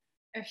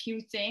a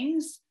few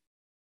things.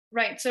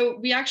 Right, so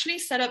we actually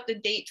set up the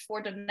date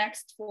for the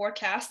next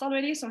forecast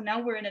already, so now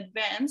we're in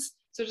advance.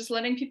 So just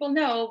letting people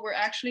know, we're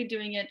actually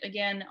doing it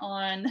again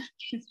on,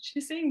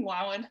 she's saying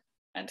wow.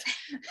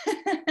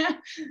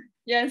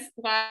 Yes,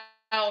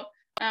 wow.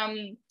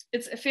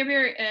 It's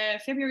February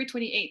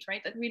 28th,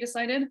 right, that we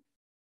decided?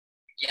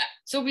 Yeah.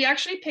 So we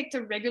actually picked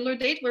a regular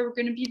date where we're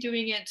going to be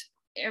doing it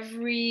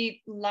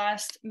every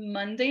last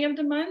Monday of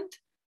the month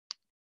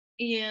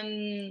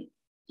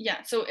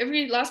so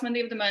every last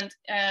Monday of the month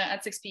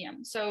at 6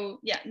 p.m. So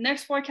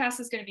next forecast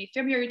is going to be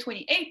February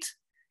 28th.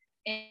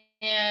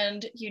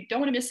 And you don't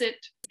want to miss it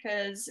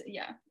because,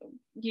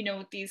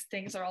 these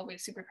things are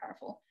always super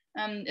powerful.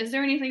 Is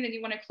there anything that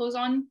you want to close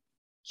on,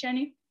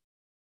 Jenny?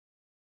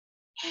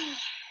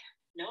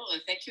 No,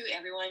 thank you,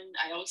 everyone.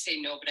 I always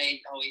say no, but I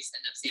always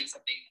end up saying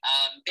something.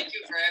 Thank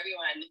you for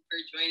everyone for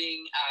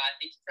joining.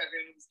 Thank you for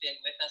everyone who's been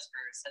with us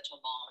for such a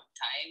long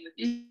time with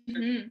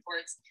these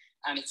reports.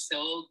 It's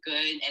so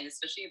good, and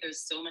especially if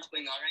there's so much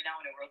going on right now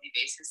on a worldly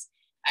basis.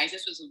 I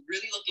just was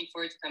really looking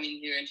forward to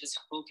coming here and just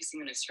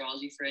focusing on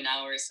astrology for an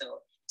hour. So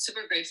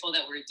super grateful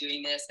that we're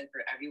doing this, and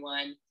for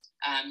everyone.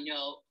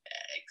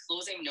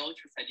 Closing note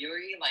for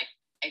February, like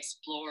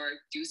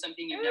explore, do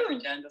something you've never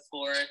done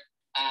before,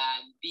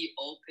 be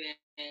open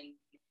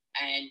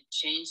and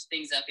change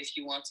things up if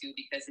you want to,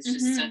 because it's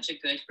just such a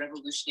good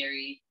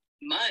revolutionary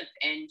month,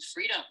 and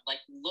freedom. Like,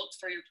 look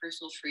for your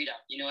personal freedom.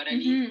 You know what I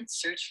mean?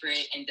 Search for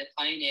it and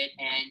define it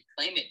and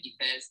claim it,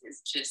 because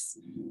it's just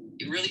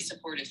really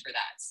supportive for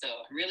that. So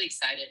I'm really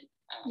excited.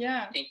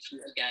 Thank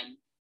you again.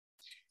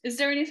 Is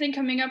there anything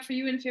coming up for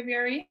you in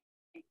February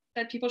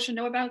that people should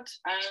know about?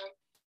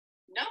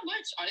 Not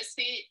much,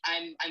 honestly.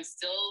 I'm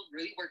still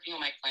really working on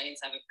my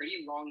clients. I have a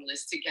pretty long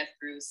list to get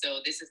through, so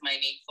this is my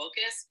main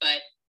focus. But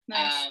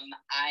nice.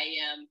 I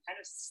am kind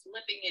of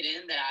slipping it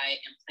in that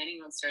I am planning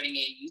on starting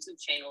a YouTube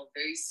channel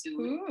very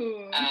soon.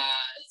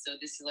 So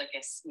this is like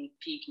a sneak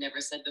peek,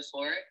 never said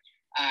before.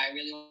 I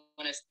really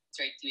want to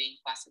start doing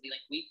possibly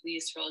like weekly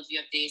astrology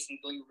updates and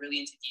going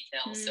really into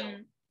detail. So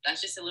that's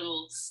just a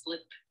little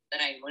slip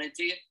that I wanted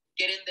to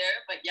get in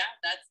there. But yeah,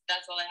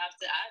 that's all I have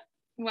to add.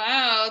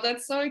 Wow,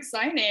 that's so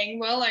exciting.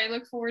 Well, I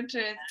look forward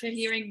to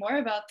hearing more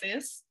about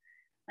this.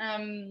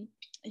 On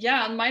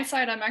my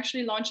side, I'm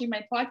actually launching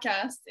my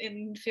podcast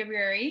in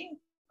February,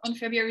 on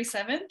February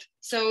 7th.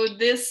 So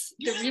the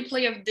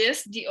replay of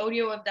this, the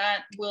audio of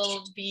that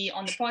will be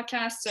on the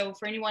podcast. So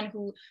for anyone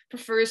who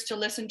prefers to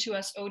listen to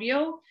us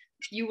audio,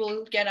 you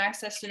will get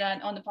access to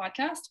that on the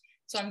podcast.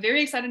 So I'm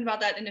very excited about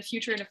that. In the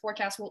future, the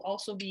forecast will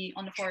also be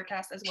on the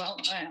forecast as well,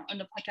 on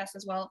the podcast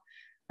as well.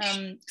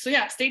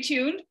 Stay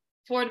tuned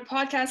for the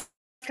podcast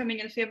coming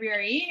in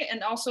February.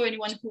 And also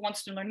anyone who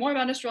wants to learn more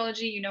about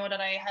astrology, you know that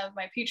I have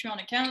my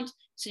Patreon account,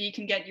 so you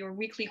can get your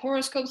weekly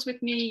horoscopes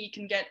with me. You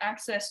can get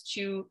access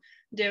to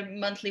the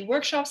monthly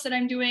workshops that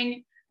I'm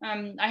doing.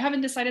 I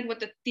haven't decided what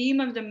the theme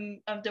of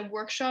the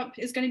workshop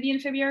is going to be in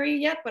February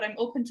yet, but I'm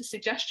open to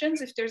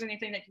suggestions if there's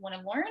anything that you want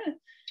to learn.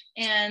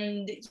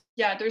 And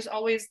there's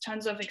always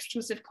tons of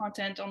exclusive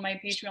content on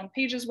my Patreon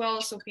page as well.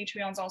 So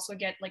Patreons also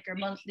get like a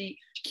monthly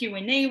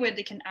Q&A where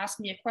they can ask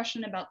me a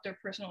question about their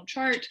personal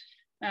chart.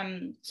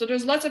 So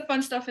there's lots of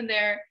fun stuff in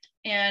there,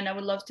 and I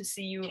would love to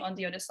see you on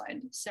the other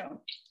side.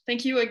 So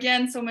thank you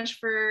again so much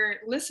for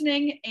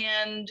listening,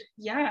 and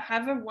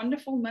have a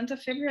wonderful month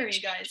of February,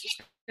 guys.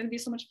 It's going to be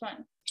so much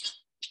fun.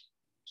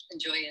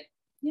 Enjoy it.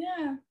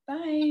 Yeah,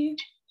 bye.